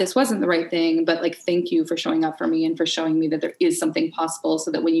like, yeah, this wasn't the right thing, but like, thank you for showing up for me and for showing me that there is something possible, so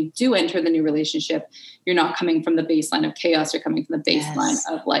that when you do enter the new relationship, you're not coming from the baseline of chaos. You're coming from the baseline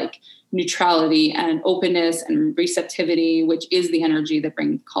of like neutrality and openness and receptivity, which is the energy that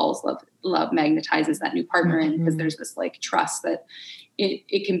calls love magnetizes that new partner in, because there's this like trust that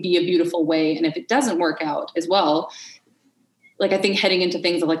it can be a beautiful way. And if it doesn't work out as well, like I think heading into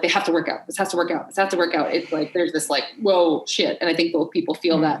things of like, they have to work out, this has to work out, this has to work out. It's like, there's this like, whoa, shit. And I think both people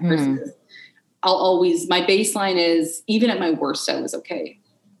feel that versus my baseline is, even at my worst, I was okay.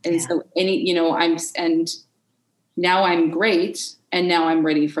 And so now I'm great. And now I'm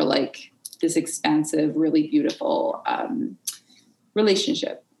ready for like this expansive, really beautiful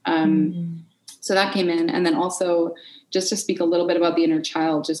relationship. So that came in. And then also just to speak a little bit about the inner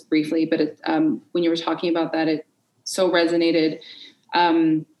child, just briefly, but when you were talking about that, it so resonated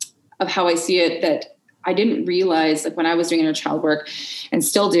of how I see it, that I didn't realize, like when I was doing inner child work and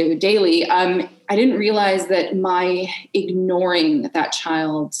still do daily, I didn't realize that my ignoring that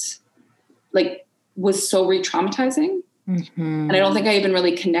child like was so re-traumatizing. And I don't think I even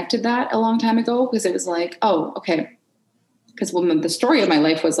really connected that a long time ago, because it was like, oh, okay. Because when the story of my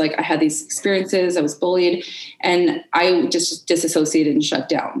life was like, I had these experiences, I was bullied, and I just disassociated and shut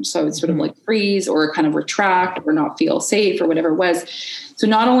down. So I would sort of like freeze or kind of retract or not feel safe or whatever it was. So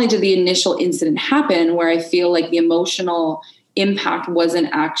not only did the initial incident happen where I feel like the emotional impact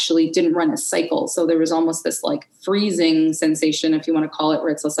didn't run a cycle. So there was almost this like freezing sensation, if you want to call it, where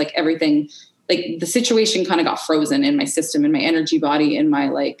it's just like everything, like the situation kind of got frozen in my system, in my energy body, in my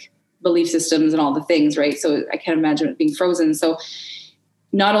like belief systems and all the things, right? So I can't imagine it being frozen. So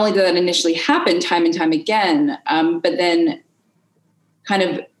not only did that initially happen time and time again, but then kind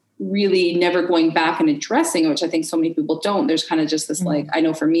of really never going back and addressing it, which I think so many people don't. There's kind of just this like, I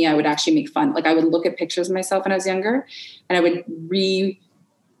know for me, I would actually make fun. Like I would look at pictures of myself when I was younger and I would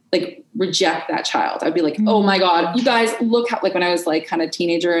reject that child. I'd be like, oh my God, you guys look how, like when I was like kind of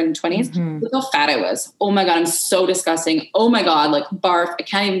teenager and 20s, look how fat I was. Oh my God, I'm so disgusting. Oh my God, like barf. I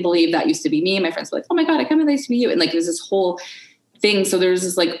can't even believe that used to be me. And my friends were like, oh my God, I can't believe that used to be you. And like, it was this whole thing. So there's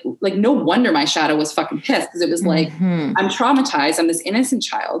this like no wonder my shadow was fucking pissed, because it was like, I'm traumatized. I'm this innocent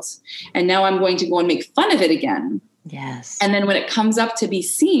child. And now I'm going to go and make fun of it again. Yes. And then when it comes up to be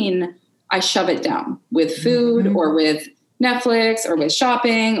seen, I shove it down with food or with Netflix or with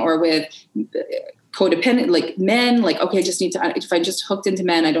shopping or with codependent, like men, like, okay, I just need to, if I just hooked into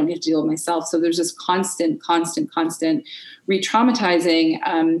men, I don't need to deal with myself. So there's this constant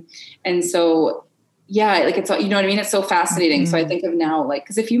re-traumatizing. And so, yeah, like it's, you know what I mean? It's so fascinating. So I think of now, like,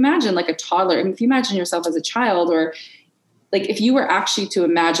 cause if you imagine like a toddler, I mean, if you imagine yourself as a child, or like if you were actually to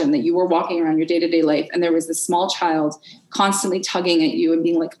imagine that you were walking around your day-to-day life and there was this small child constantly tugging at you and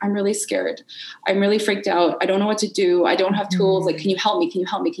being like, I'm really scared. I'm really freaked out. I don't know what to do. I don't have tools. Like, can you help me? Can you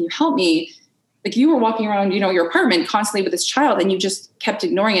help me? Can you help me? Like you were walking around, your apartment constantly with this child and you just kept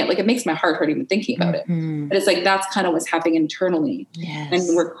ignoring it. Like it makes my heart hurt even thinking about it. But it's like, that's kind of what's happening internally. Yes.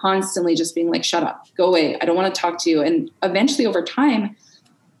 And we're constantly just being like, shut up, go away. I don't want to talk to you. And eventually over time,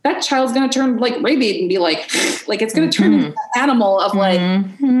 that child's going to turn like rabid and be like it's going to turn into an animal of like,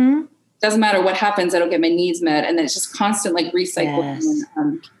 doesn't matter what happens. I don't get my needs met. And then it's just constant like recycling. Yes.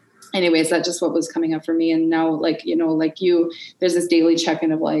 And, anyways, that's just what was coming up for me. And now like, like you, there's this daily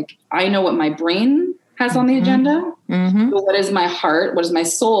check-in of like, I know what my brain has on the agenda. So what is my heart? What is my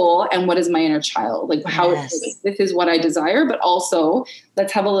soul? And what is my inner child? Like how this is what I desire, but also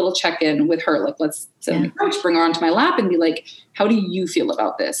let's have a little check-in with her. Like let's sit on the couch, bring her onto my lap and be like, how do you feel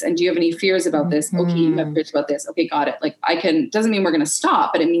about this? And do you have any fears about this? Okay. You have fears about this. Okay. Got it. Like doesn't mean we're going to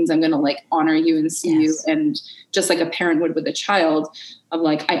stop, but it means I'm going to like honor you and see you. And just like a parent would with a child of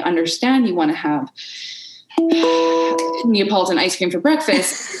like, I understand you want to have Neapolitan ice cream for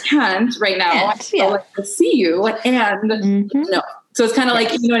breakfast. You can't right now. So let's see you. And no, So it's kind of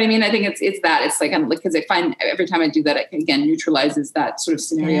like, you know what I mean? I think it's that. It's like, I'm like, because I find every time I do that, it again neutralizes that sort of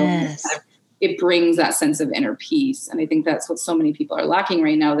scenario. Yes. And it brings that sense of inner peace. And I think that's what so many people are lacking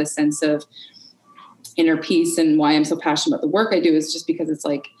right now, this sense of inner peace. And why I'm so passionate about the work I do is just because it's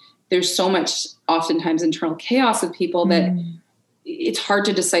like, there's so much oftentimes internal chaos with people that it's hard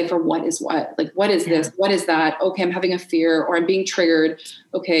to decipher what is what, like, what is this? What is that? Okay. I'm having a fear or I'm being triggered.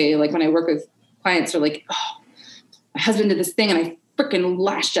 Okay. Like when I work with clients, they're like, oh, my husband did this thing and I freaking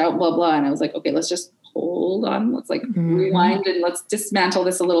lashed out, blah, blah. And I was like, okay, let's just hold on. Let's like rewind and let's dismantle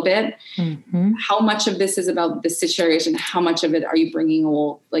this a little bit. How much of this is about this situation? How much of it are you bringing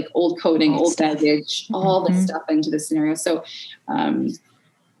old coding, old baggage, all this stuff into the scenario? So,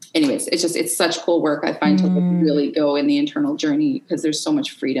 anyways, it's such cool work I find to like really go in the internal journey because there's so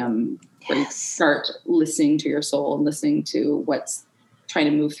much freedom where you start listening to your soul and listening to what's trying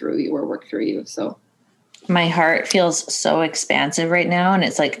to move through you or work through you. So my heart feels so expansive right now, and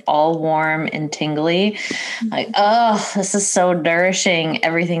it's like all warm and tingly. Like, oh, this is so nourishing,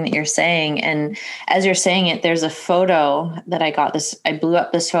 everything that you're saying. And as you're saying it, there's a photo that I blew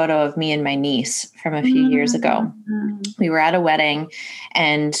up this photo of me and my niece from a few years ago. We were at a wedding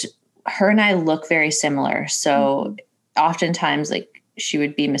and her and I look very similar. So oftentimes like she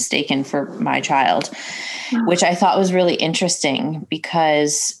would be mistaken for my child, which I thought was really interesting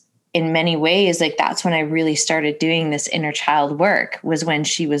because in many ways, like that's when I really started doing this inner child work was when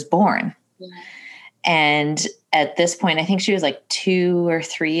she was born. And at this point, I think she was like 2 or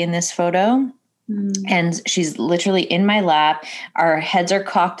 3 in this photo. And she's literally in my lap. Our heads are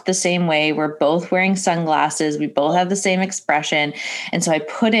cocked the same way. We're both wearing sunglasses. We both have the same expression. And so I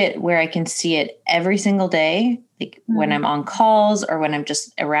put it where I can see it every single day, like when I'm on calls or when I'm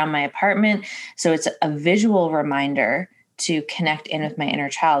just around my apartment. So it's a visual reminder to connect in with my inner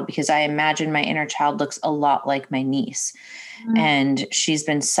child, because I imagine my inner child looks a lot like my niece. And she's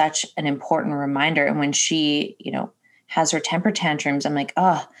been such an important reminder. And when she, has her temper tantrums, I'm like,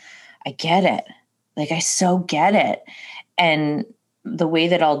 oh, I get it. Like, I so get it. And the way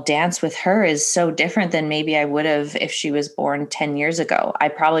that I'll dance with her is so different than maybe I would have if she was born 10 years ago. I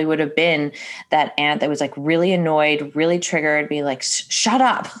probably would have been that aunt that was like really annoyed, really triggered, be like, shut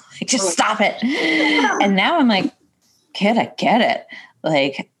up, like, just stop it. And now I'm like, kid, I get it.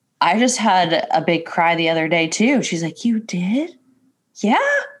 Like, I just had a big cry the other day too. She's like, you did? Yeah,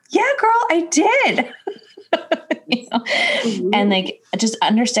 girl, I did. And like just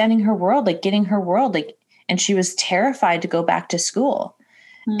understanding her world, like getting her world, like, and she was terrified to go back to school.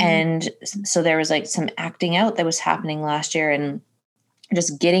 And so there was like some acting out that was happening last year, and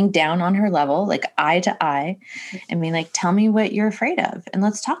just getting down on her level, like eye to eye, and being like, tell me what you're afraid of and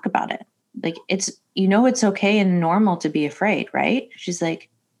let's talk about it. Like, it's okay and normal to be afraid, right? She's like,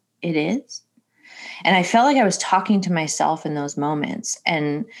 it is. And I felt like I was talking to myself in those moments.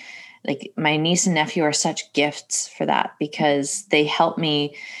 And like my niece and nephew are such gifts for that, because they help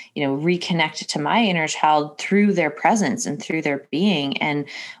me, reconnect to my inner child through their presence and through their being, and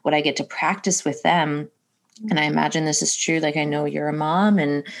what I get to practice with them. And I imagine this is true. Like, I know you're a mom,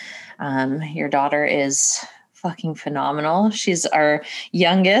 and your daughter is fucking phenomenal. She's our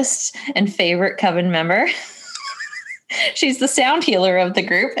youngest and favorite coven member. She's the sound healer of the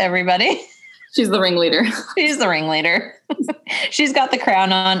group, everybody. She's the ringleader. She's the ringleader. She's got the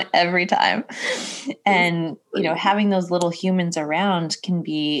crown on every time. And, having those little humans around can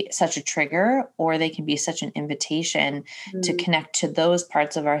be such a trigger, or they can be such an invitation to connect to those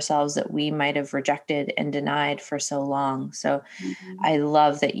parts of ourselves that we might have rejected and denied for so long. So I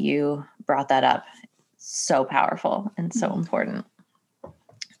love that you brought that up. So powerful and so important.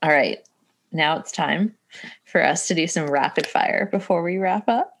 All right. Now it's time for us to do some rapid fire before we wrap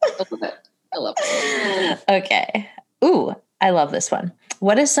up. I love it. Okay. Ooh, I love this one.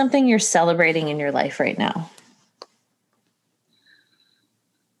 What is something you're celebrating in your life right now?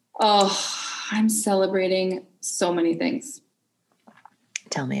 Oh, I'm celebrating so many things.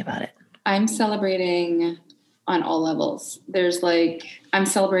 Tell me about it. I'm celebrating on all levels. I'm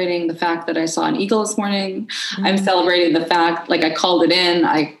celebrating the fact that I saw an eagle this morning. I'm celebrating the fact, like, I called it in.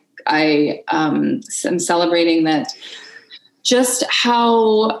 I'm celebrating that, just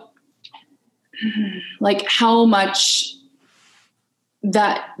how much how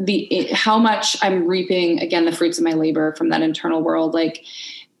much I'm reaping, again, the fruits of my labor from that internal world. Like,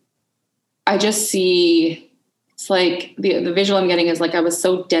 I just see, it's like the visual I'm getting is like, I was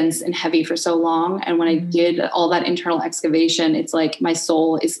so dense and heavy for so long. And when I did all that internal excavation, it's like my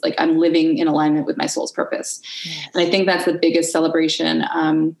soul is like, I'm living in alignment with my soul's purpose. Yes. And I think that's the biggest celebration.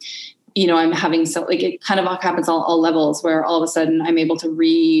 I'm having, so like, it kind of happens all levels, where all of a sudden I'm able to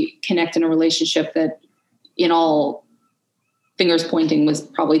reconnect in a relationship that in all fingers pointing was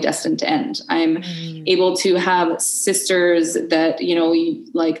probably destined to end. I'm able to have sisters that, you know,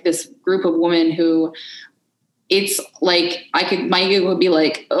 like this group of women who it's like my ego would be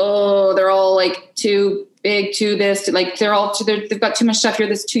like, oh, they're all like too big, too this, like they've got too much stuff.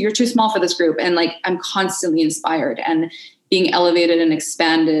 You're too small for this group. And like, I'm constantly inspired and being elevated and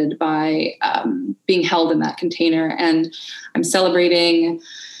expanded by being held in that container. And I'm celebrating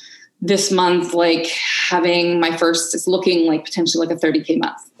this month, like having my first, it's looking like potentially like a 30K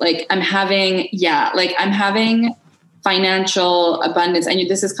month. Like I'm having financial abundance. And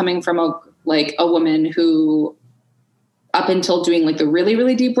this is coming from a woman who up until doing like the really,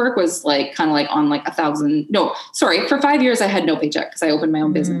 really deep work was like kind of like on like for 5 years I had no paycheck because I opened my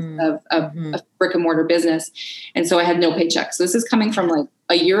own business of a brick and mortar business. And so I had no paycheck. So this is coming from like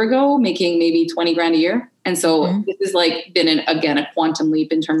a year ago, making maybe 20 grand a year. And so this has like been a quantum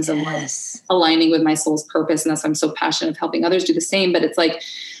leap in terms of like aligning with my soul's purpose. And that's why I'm so passionate of helping others do the same. But it's like,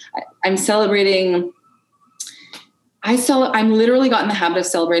 I'm celebrating. I'm literally got in the habit of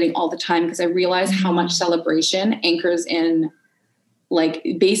celebrating all the time because I realize how much celebration anchors in like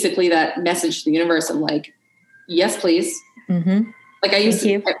basically that message to the universe of like, yes, please. Like I used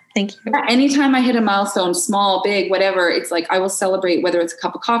to, thank you. Anytime I hit a milestone, small, big, whatever, it's like, I will celebrate whether it's a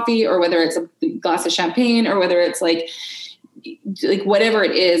cup of coffee or whether it's a glass of champagne or whether it's like whatever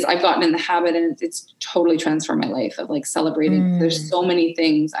it is. I've gotten in the habit and it's totally transformed my life of like celebrating. There's so many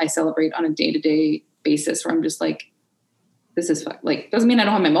things I celebrate on a day-to-day basis where I'm just like, this is like, doesn't mean I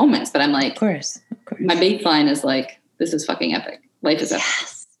don't have my moments, but I'm like, of course. My baseline is like, this is fucking epic. Life is epic.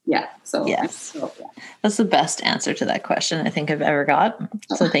 Yeah. So, That's the best answer to that question I think I've ever got.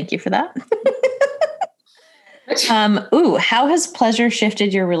 So thank you for that. How has pleasure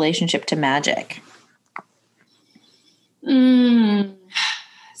shifted your relationship to magic?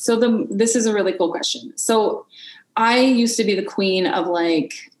 So this is a really cool question. So I used to be the queen of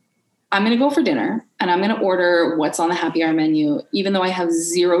like, I'm going to go for dinner and I'm going to order what's on the happy hour menu. Even though I have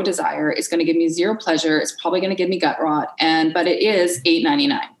zero desire, it's going to give me zero pleasure. It's probably going to give me gut rot. But it is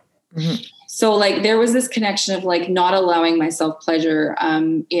 $8.99. So like there was this connection of like not allowing myself pleasure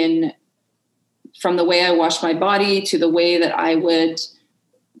from the way I wash my body to the way that I would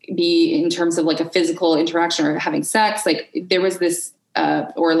be in terms of like a physical interaction or having sex. Like there was this,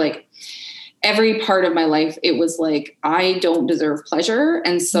 or like every part of my life, it was like, I don't deserve pleasure.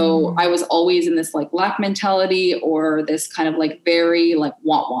 And so I was always in this like lack mentality or this kind of like very like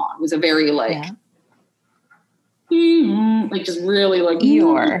wah-wah. It was a very like, like just really like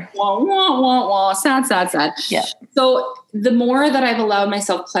Eeyore. Wah, wah, wah, wah, sad. Yeah. So the more that I've allowed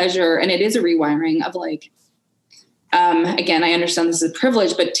myself pleasure, and it is a rewiring of like, again, I understand this is a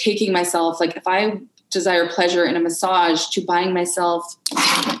privilege, but taking myself, like if I desire pleasure in a massage to buying myself,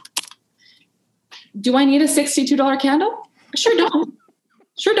 do I need a $62 candle? Sure don't.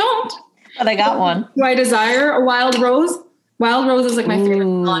 But I got one. Do I desire a wild rose? Wild rose is like my favorite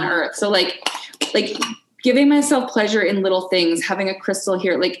on earth. So like giving myself pleasure in little things, having a crystal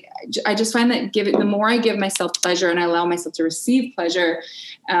here. Like I just find that the more I give myself pleasure and I allow myself to receive pleasure,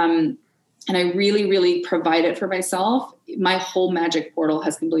 and I really, really provide it for myself, my whole magic portal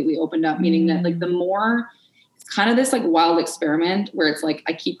has completely opened up, meaning that like the more kind of this like wild experiment where it's like,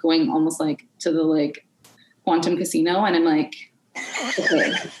 I keep going almost like to the like quantum casino and I'm like,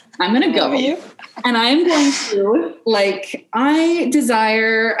 okay, I'm going to go and I'm going to like, I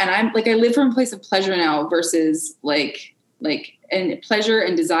desire, and I'm like, I live from a place of pleasure now versus like, and pleasure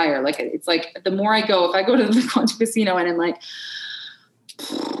and desire. Like, it's like, the more I go, if I go to the quantum casino and I'm like,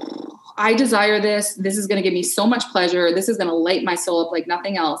 I desire this is going to give me so much pleasure. This is going to light my soul up like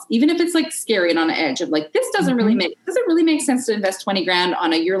nothing else. Even if it's like scary and on the edge of like, this doesn't really make sense to invest 20 grand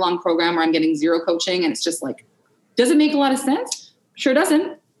on a year-long program where I'm getting zero coaching. And it's just like, does it make a lot of sense? Sure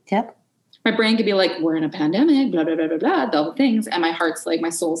doesn't. Yep. My brain could be like, we're in a pandemic, blah, blah, blah, blah, blah, all the things. And my heart's like, my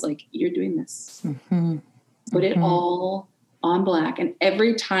soul's like, you're doing this. Put it all on black. And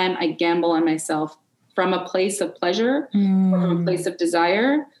every time I gamble on myself from a place of pleasure, or from a place of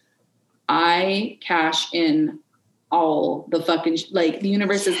desire, I cash in all the fucking, like the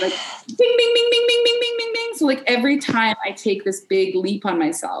universe is like, bing, bing, bing, bing, bing, bing, bing, bing, bing. So like every time I take this big leap on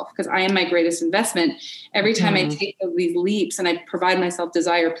myself, because I am my greatest investment, every time I take these leaps and I provide myself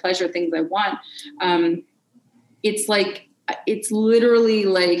desire, pleasure, things I want, it's like, it's literally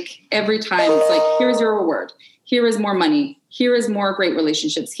like every time it's like, here's your reward. Here is more money. Here is more great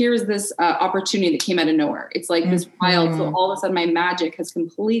relationships. Here is this opportunity that came out of nowhere. It's like this wild. So all of a sudden my magic has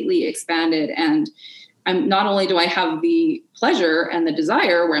completely expanded. And I'm not only do I have the pleasure and the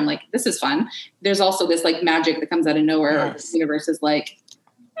desire where I'm like, this is fun. There's also this like magic that comes out of nowhere. Yes. The universe is like,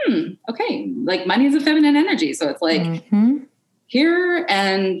 okay, like money is a feminine energy. So it's like, here,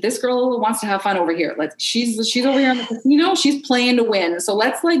 and this girl wants to have fun over here. She's over here in the casino. She's playing to win. So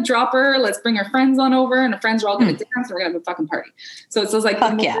let's like drop her. Let's bring her friends on over, and the friends are all going to dance. And we're going to have a fucking party. So it's like,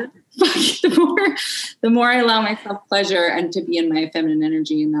 the more I allow myself pleasure and to be in my feminine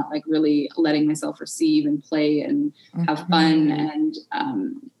energy, and that like really letting myself receive and play and have fun and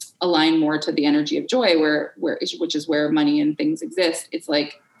align more to the energy of joy, which is where money and things exist. It's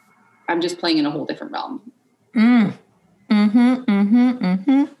like I'm just playing in a whole different realm.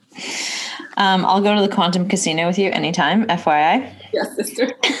 I'll go to the quantum casino with you anytime, FYI. Yes,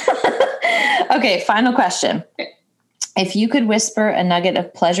 sister. Okay, final question. Okay. If you could whisper a nugget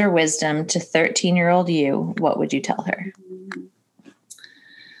of pleasure wisdom to 13-year-old you, what would you tell her?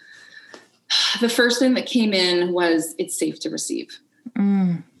 The first thing that came in was it's safe to receive.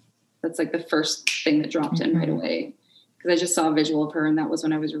 That's like the first thing that dropped in right away, because I just saw a visual of her, and that was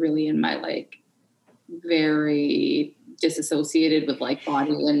when I was really in my like very disassociated with like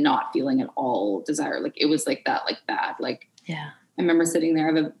body and not feeling at all desire. Like it was like that, like bad. Like, yeah. I remember sitting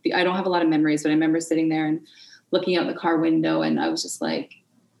there. I don't have a lot of memories, but I remember sitting there and looking out the car window, and I was just like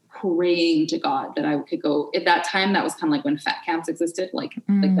praying to God that I could go. At that time, that was kind of like when fat camps existed. Like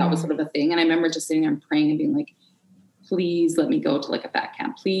that was sort of a thing. And I remember just sitting there and praying and being like, please let me go to like a fat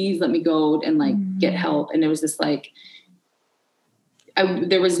camp. Please let me go and like get help. And there was this like,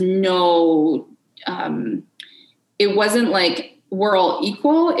 there was no, it wasn't like we're all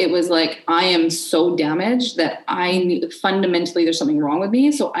equal. It was like, I am so damaged that fundamentally there's something wrong with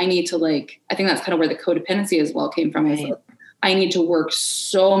me. So I need to like, I think that's kind of where the codependency as well came from. Right. I need to work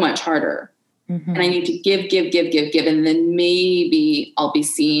so much harder and I need to give. And then maybe I'll be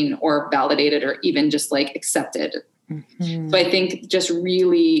seen or validated or even just like accepted. So I think just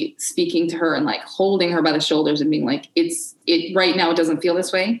really speaking to her and like holding her by the shoulders and being like, it right now, it doesn't feel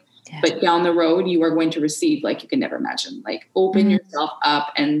this way. Yeah. But down the road, you are going to receive like you can never imagine. Like open yourself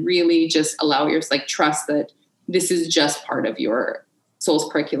up and really just allow yourself, like trust that this is just part of your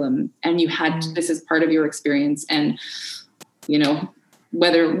soul's curriculum, and this is part of your experience. And you know,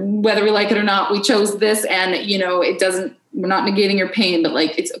 whether we like it or not, we chose this, and you know, we're not negating your pain, but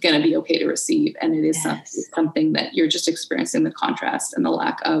like it's going to be okay to receive, and it is something that you're just experiencing the contrast and the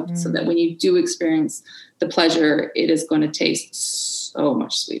lack of, so that when you do experience the pleasure, it is going to taste so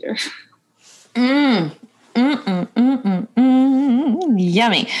much sweeter.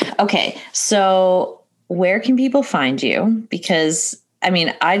 Yummy. Okay. So where can people find you? Because I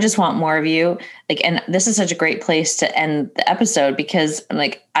mean, I just want more of you. Like, and this is such a great place to end the episode, because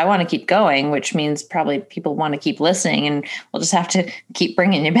like, I want to keep going, which means probably people want to keep listening, and we'll just have to keep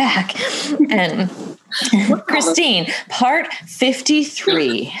bringing you back. And Christine, part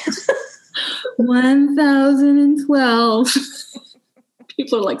 53. 1012.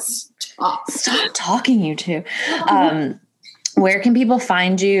 People are like, stop talking, you two. Where can people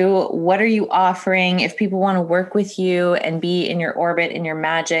find you? What are you offering? If people want to work with you and be in your orbit, in your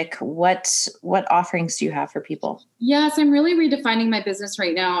magic, what offerings do you have for people? Yes, I'm really redefining my business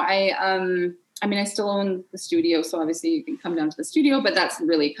right now. I still own the studio, so obviously you can come down to the studio, but that's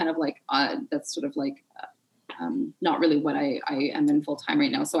really kind of like, that's sort of like, not really what I am in full time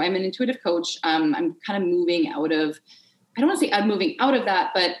right now. So I'm an intuitive coach. I'm kind of moving out of, I don't want to say I'm moving out of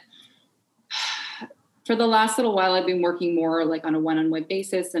that, but for the last little while, I've been working more like on a one-on-one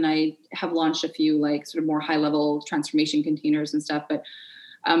basis, and I have launched a few like sort of more high-level transformation containers and stuff. But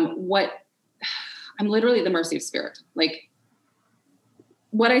I'm literally at the mercy of spirit. Like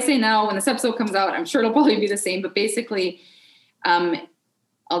what I say now, when this episode comes out, I'm sure it'll probably be the same. But basically,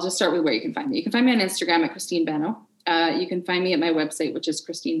 I'll just start with where you can find me. You can find me on Instagram at Christine Banno. You can find me at my website, which is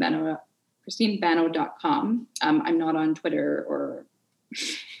christinebanno.com. I'm not on Twitter or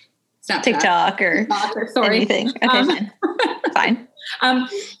Snapchat, TikTok or anything. Okay, fine.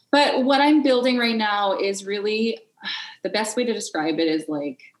 But what I'm building right now is really, the best way to describe it is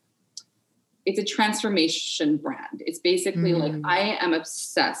like, it's a transformation brand. It's basically like, I am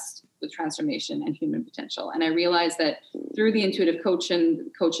obsessed with transformation and human potential. And I realized that through the intuitive coaching,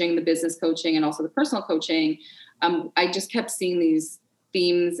 the business coaching, and also the personal coaching, I just kept seeing these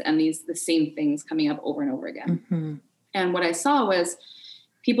themes and the same things coming up over and over again. And what I saw was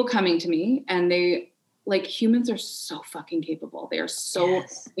people coming to me, and they, like, humans are so fucking capable. They are so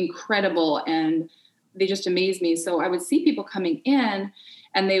incredible, and they just amaze me. So I would see people coming in,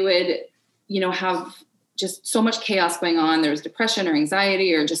 and they would, have just so much chaos going on. There's depression or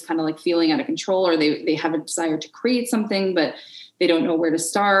anxiety, or just kind of like feeling out of control, or they have a desire to create something, but they don't know where to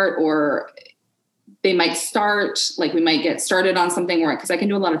start, or they might start, like we might get started on something where, because I can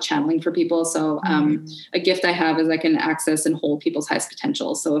do a lot of channeling for people. So a gift I have is I can access and hold people's highest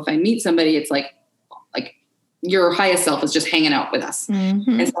potential. So if I meet somebody, it's like your highest self is just hanging out with us.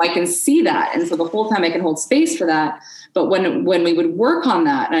 Mm-hmm. And so I can see that. And so the whole time I can hold space for that. But when we would work on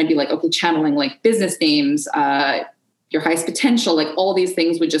that, and I'd be like, okay, channeling like business names, your highest potential, like all these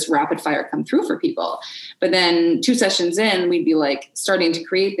things would just rapid fire come through for people. But then 2 sessions in, we'd be like starting to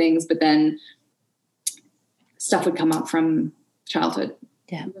create things, but then stuff would come up from childhood,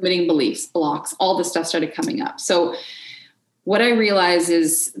 limiting beliefs, blocks, all this stuff started coming up. So what I realize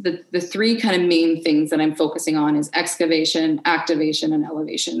is the 3 kind of main things that I'm focusing on is excavation, activation, and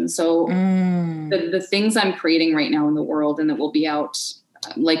elevation. So the things I'm creating right now in the world, and that will be out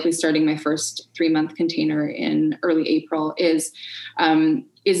likely starting my first 3-month container in early April, is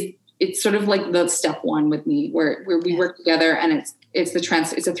it's sort of like the step 1 with me where we work together, and it's a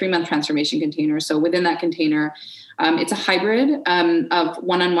 3-month transformation container. So within that container, it's a hybrid of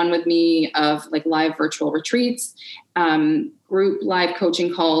one-on-one with me, of like live virtual retreats, group live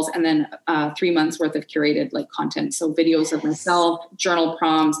coaching calls, and then 3 months worth of curated like content. So videos of myself, journal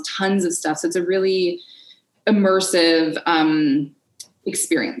prompts, tons of stuff. So it's a really immersive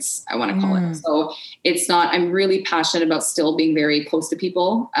experience, I want to call it. So I'm really passionate about still being very close to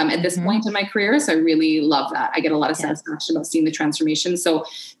people at this point in my career. So I really love that. I get a lot of satisfaction about seeing the transformation. So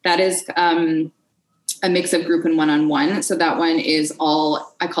that is a mix of group and one-on-one. So that one is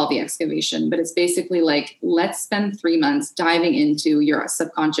all, I call the excavation, but it's basically like, let's spend 3 months diving into your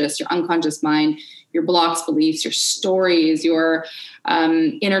subconscious, your unconscious mind, your blocks, beliefs, your stories, your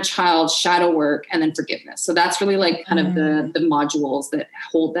inner child, shadow work, and then forgiveness. So that's really like kind of the modules that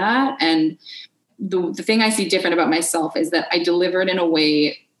hold that. And the thing I see different about myself is that I deliver it in a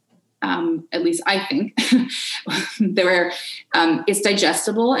way, at least I think, where it's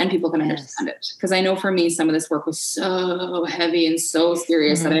digestible and people can understand it. Because I know for me, some of this work was so heavy and so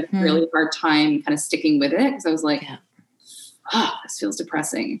serious that I had a really hard time kind of sticking with it. Because I was like, this feels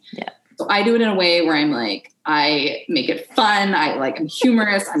depressing. Yeah. So I do it in a way where I'm like, I make it fun. I'm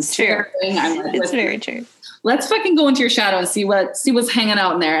humorous. I'm sharing. It's very true. Let's fucking go into your shadow and see what's hanging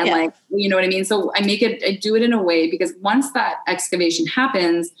out in there. And like, you know what I mean? So I do it in a way, because once that excavation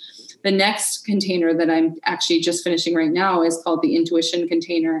happens, the next container that I'm actually just finishing right now is called the intuition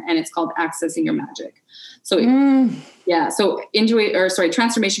container, and it's called accessing your magic. So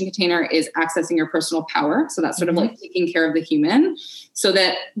transformation container is accessing your personal power. So that's sort of like taking care of the human, so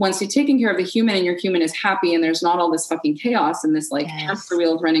that once you're taking care of the human and your human is happy and there's not all this fucking chaos and this like hamster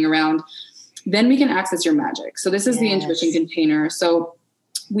wheels running around, then we can access your magic. So this is the intuition container. So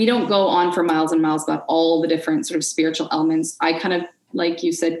we don't go on for miles and miles about all the different sort of spiritual elements. I kind of, like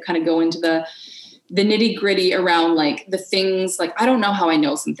you said, kind of go into the nitty gritty around like the things, like, I don't know how I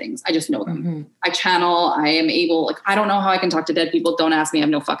know some things. I just know them. I channel, I am able, like, I don't know how I can talk to dead people. Don't ask me. I have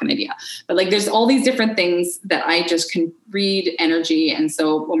no fucking idea. But like, there's all these different things that I just can read energy. And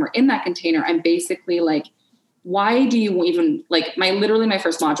so when we're in that container, I'm basically like, why do you even like my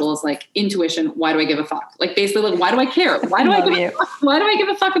first module is like intuition. Why do I give a fuck? Like basically like, why do I care? Why do I give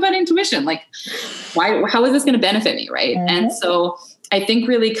a fuck about intuition? Like how is this going to benefit me? Right. And so I think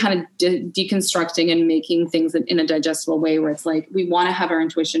really kind of deconstructing and making things in a digestible way, where it's like, we want to have our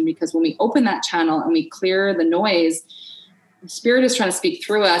intuition, because when we open that channel and we clear the noise, spirit is trying to speak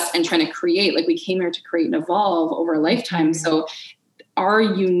through us and trying to create, like we came here to create and evolve over a lifetime. So our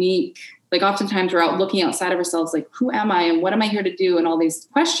unique, like oftentimes we're out looking outside of ourselves, like, who am I and what am I here to do? And all these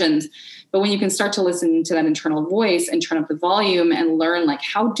questions. But when you can start to listen to that internal voice and turn up the volume and learn, like,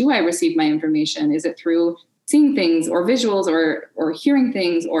 how do I receive my information? Is it through seeing things or visuals or hearing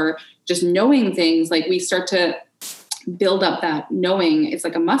things or just knowing things? Like we start to build up that knowing. It's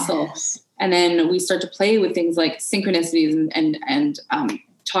like a muscle. And then we start to play with things like synchronicities and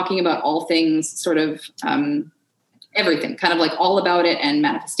talking about all things, sort of everything, kind of like all about it, and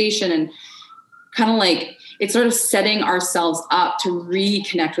manifestation, and kind of like it's sort of setting ourselves up to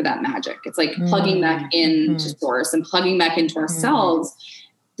reconnect with that magic. It's like plugging back into source and plugging back into ourselves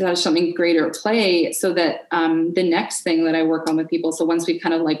to have something greater at play, so that the next thing that I work on with people, so once we've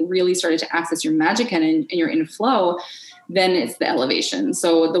kind of like really started to access your magic and you're in flow, then it's the elevation.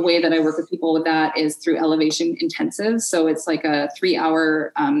 So the way that I work with people with that is through elevation intensive. So it's like a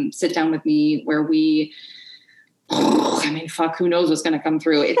 3-hour sit down with me where who knows what's going to come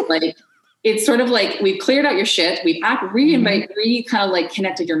through. It's like, it's sort of like we've cleared out your shit. We've kind of like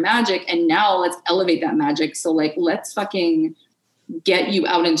connected your magic. And now let's elevate that magic. So like, let's fucking get you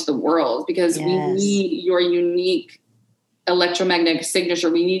out into the world, because we need your unique electromagnetic signature.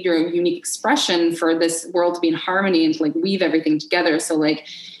 We need your unique expression for this world to be in harmony and to like weave everything together. So like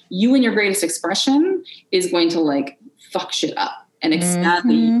you and your greatest expression is going to like fuck shit up. and expand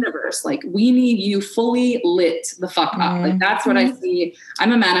the universe. Like, we need you fully lit the fuck up. Like, that's what I see.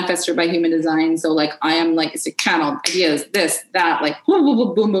 I'm a manifester by human design. So like, I am like, it's a channel, ideas, this, that, like boom, boom,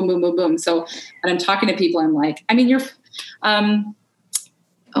 boom, boom, boom, boom, boom, boom. So when I'm talking to people, I'm like, I mean, you're, oh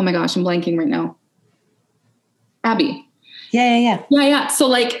my gosh, I'm blanking right now. Abby. Yeah. So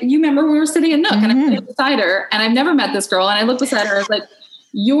like, you remember we were sitting in Nook and I looked beside her, and I've never met this girl. And I looked beside her, I was like,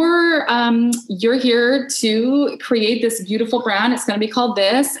 you're here to create this beautiful brand. It's going to be called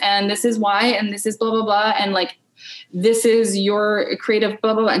this, and this is why, and this is blah, blah, blah. And like, this is your creative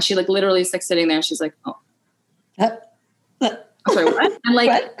blah, blah, blah. And she like literally is like sitting there, and she's like, oh, I'm sorry, what? And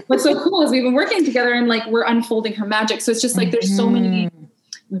like, what's so cool is we've been working together, and like, we're unfolding her magic. So it's just like, there's so many,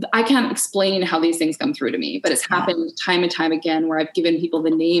 I can't explain how these things come through to me, but it's happened time and time again where I've given people the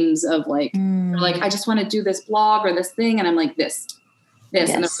names of like, they're like, I just want to do this blog or this thing. And I'm like, this. And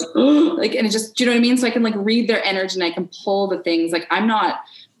they're like, oh, like, and it just, do you know what I mean? So I can like read their energy, and I can pull the things. Like, I'm not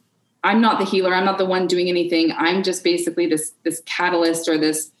the healer. I'm not the one doing anything. I'm just basically this catalyst or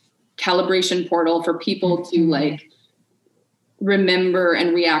this calibration portal for people to like remember and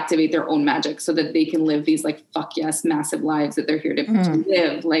reactivate their own magic so that they can live these like, fuck yes, massive lives that they're here to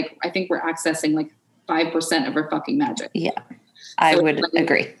live. Like, I think we're accessing like 5% of our fucking magic. Yeah. I would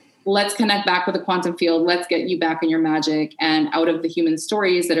agree. Let's connect back with the quantum field. Let's get you back in your magic and out of the human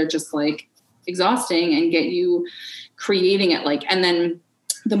stories that are just like exhausting, and get you creating it. Like, and then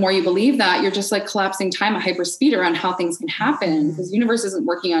the more you believe that, you're just like collapsing time at hyper speed around how things can happen, because the universe isn't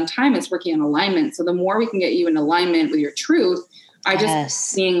working on time. It's working on alignment. So the more we can get you in alignment with your truth, I just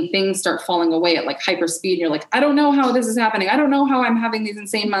seeing things start falling away at like hyper speed. And you're like, I don't know how this is happening. I don't know how I'm having these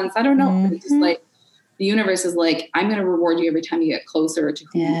insane months. I don't know. It's just like, the universe is like, I'm going to reward you every time you get closer to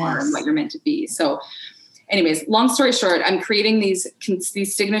who you are and what you're meant to be. So anyways, long story short, I'm creating these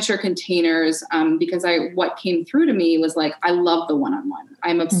signature containers because what came through to me was like, I love the one-on-one.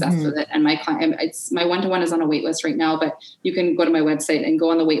 I'm obsessed with it. And my client, my one-to-one is on a wait list right now, but you can go to my website and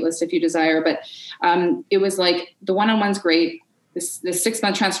go on the wait list if you desire. But it was like, the one-on-one's great. This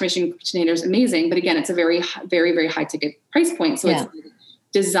 6-month transformation container is amazing. But again, it's a very, very, very high ticket price point. So it's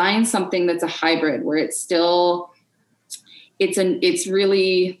design something that's a hybrid where it's still, it's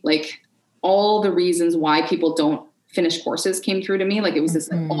really like all the reasons why people don't finish courses came through to me. Like, it was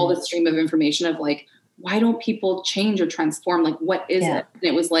this like, all the stream of information of like, why don't people change or transform? Like, what is it? And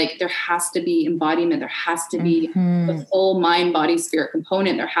it was like, there has to be embodiment. There has to be the full mind, body, spirit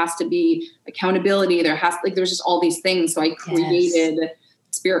component. There has to be accountability. There's just all these things. So I created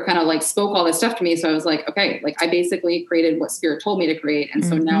Spirit kind of like spoke all this stuff to me. So I was like, okay, like I basically created what Spirit told me to create. And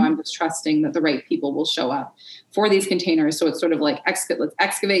so now I'm just trusting that the right people will show up for these containers. So it's sort of like, let's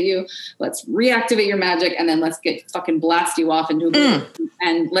excavate you, let's reactivate your magic, and then let's get fucking blast you off into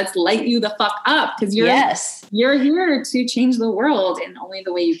and let's light you the fuck up. Cause you're here to change the world in only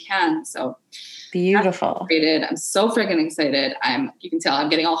the way you can. So beautiful. I'm so freaking excited. You can tell I'm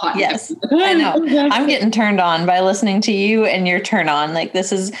getting all hot. Yes, I know. I'm getting turned on by listening to you and your turn on. Like,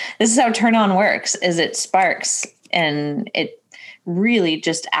 this is how turn on works, is it sparks, and it really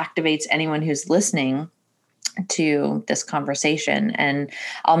just activates anyone who's listening to this conversation. And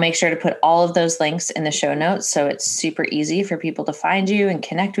I'll make sure to put all of those links in the show notes, so it's super easy for people to find you and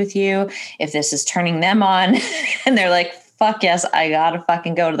connect with you. If this is turning them on and they're like, fuck yes, I gotta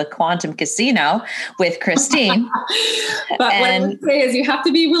fucking go to the quantum casino with Christine. But what I would say is, you have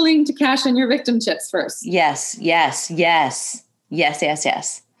to be willing to cash in your victim chips first. Yes.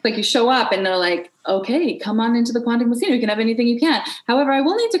 Like, you show up and they're like, okay, come on into the quantum casino. You can have anything you can. However, I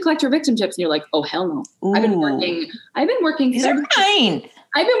will need to collect your victim chips. And you're like, oh, hell no. Ooh. I've been working. These are mine.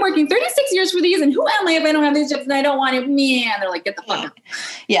 I've been working 36 years for these. And who am I if I don't have these chips and I don't want it? Man, they're like, get the fuck out.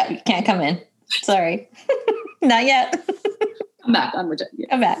 Yeah, you can't come in. Sorry. Not yet. I'm back. I'm rejected.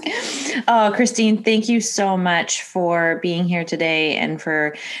 I'm back. Oh, Christine, thank you so much for being here today and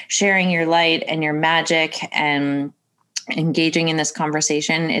for sharing your light and your magic and engaging in this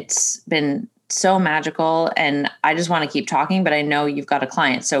conversation. It's been so magical, and I just want to keep talking, but I know you've got a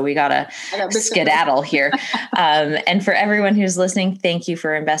client, so we got to skedaddle here. And for everyone who's listening, thank you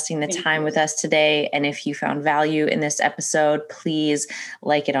for investing the time with us today. And if you found value in this episode, please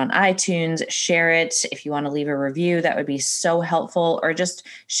like it on iTunes, share it. If you want to leave a review, that would be so helpful, or just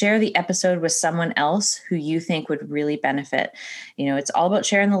share the episode with someone else who you think would really benefit. You know, it's all about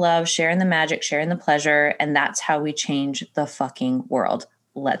sharing the love, sharing the magic, sharing the pleasure. And that's how we change the fucking world.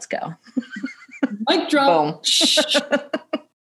 Let's go. Mic drop. Boom.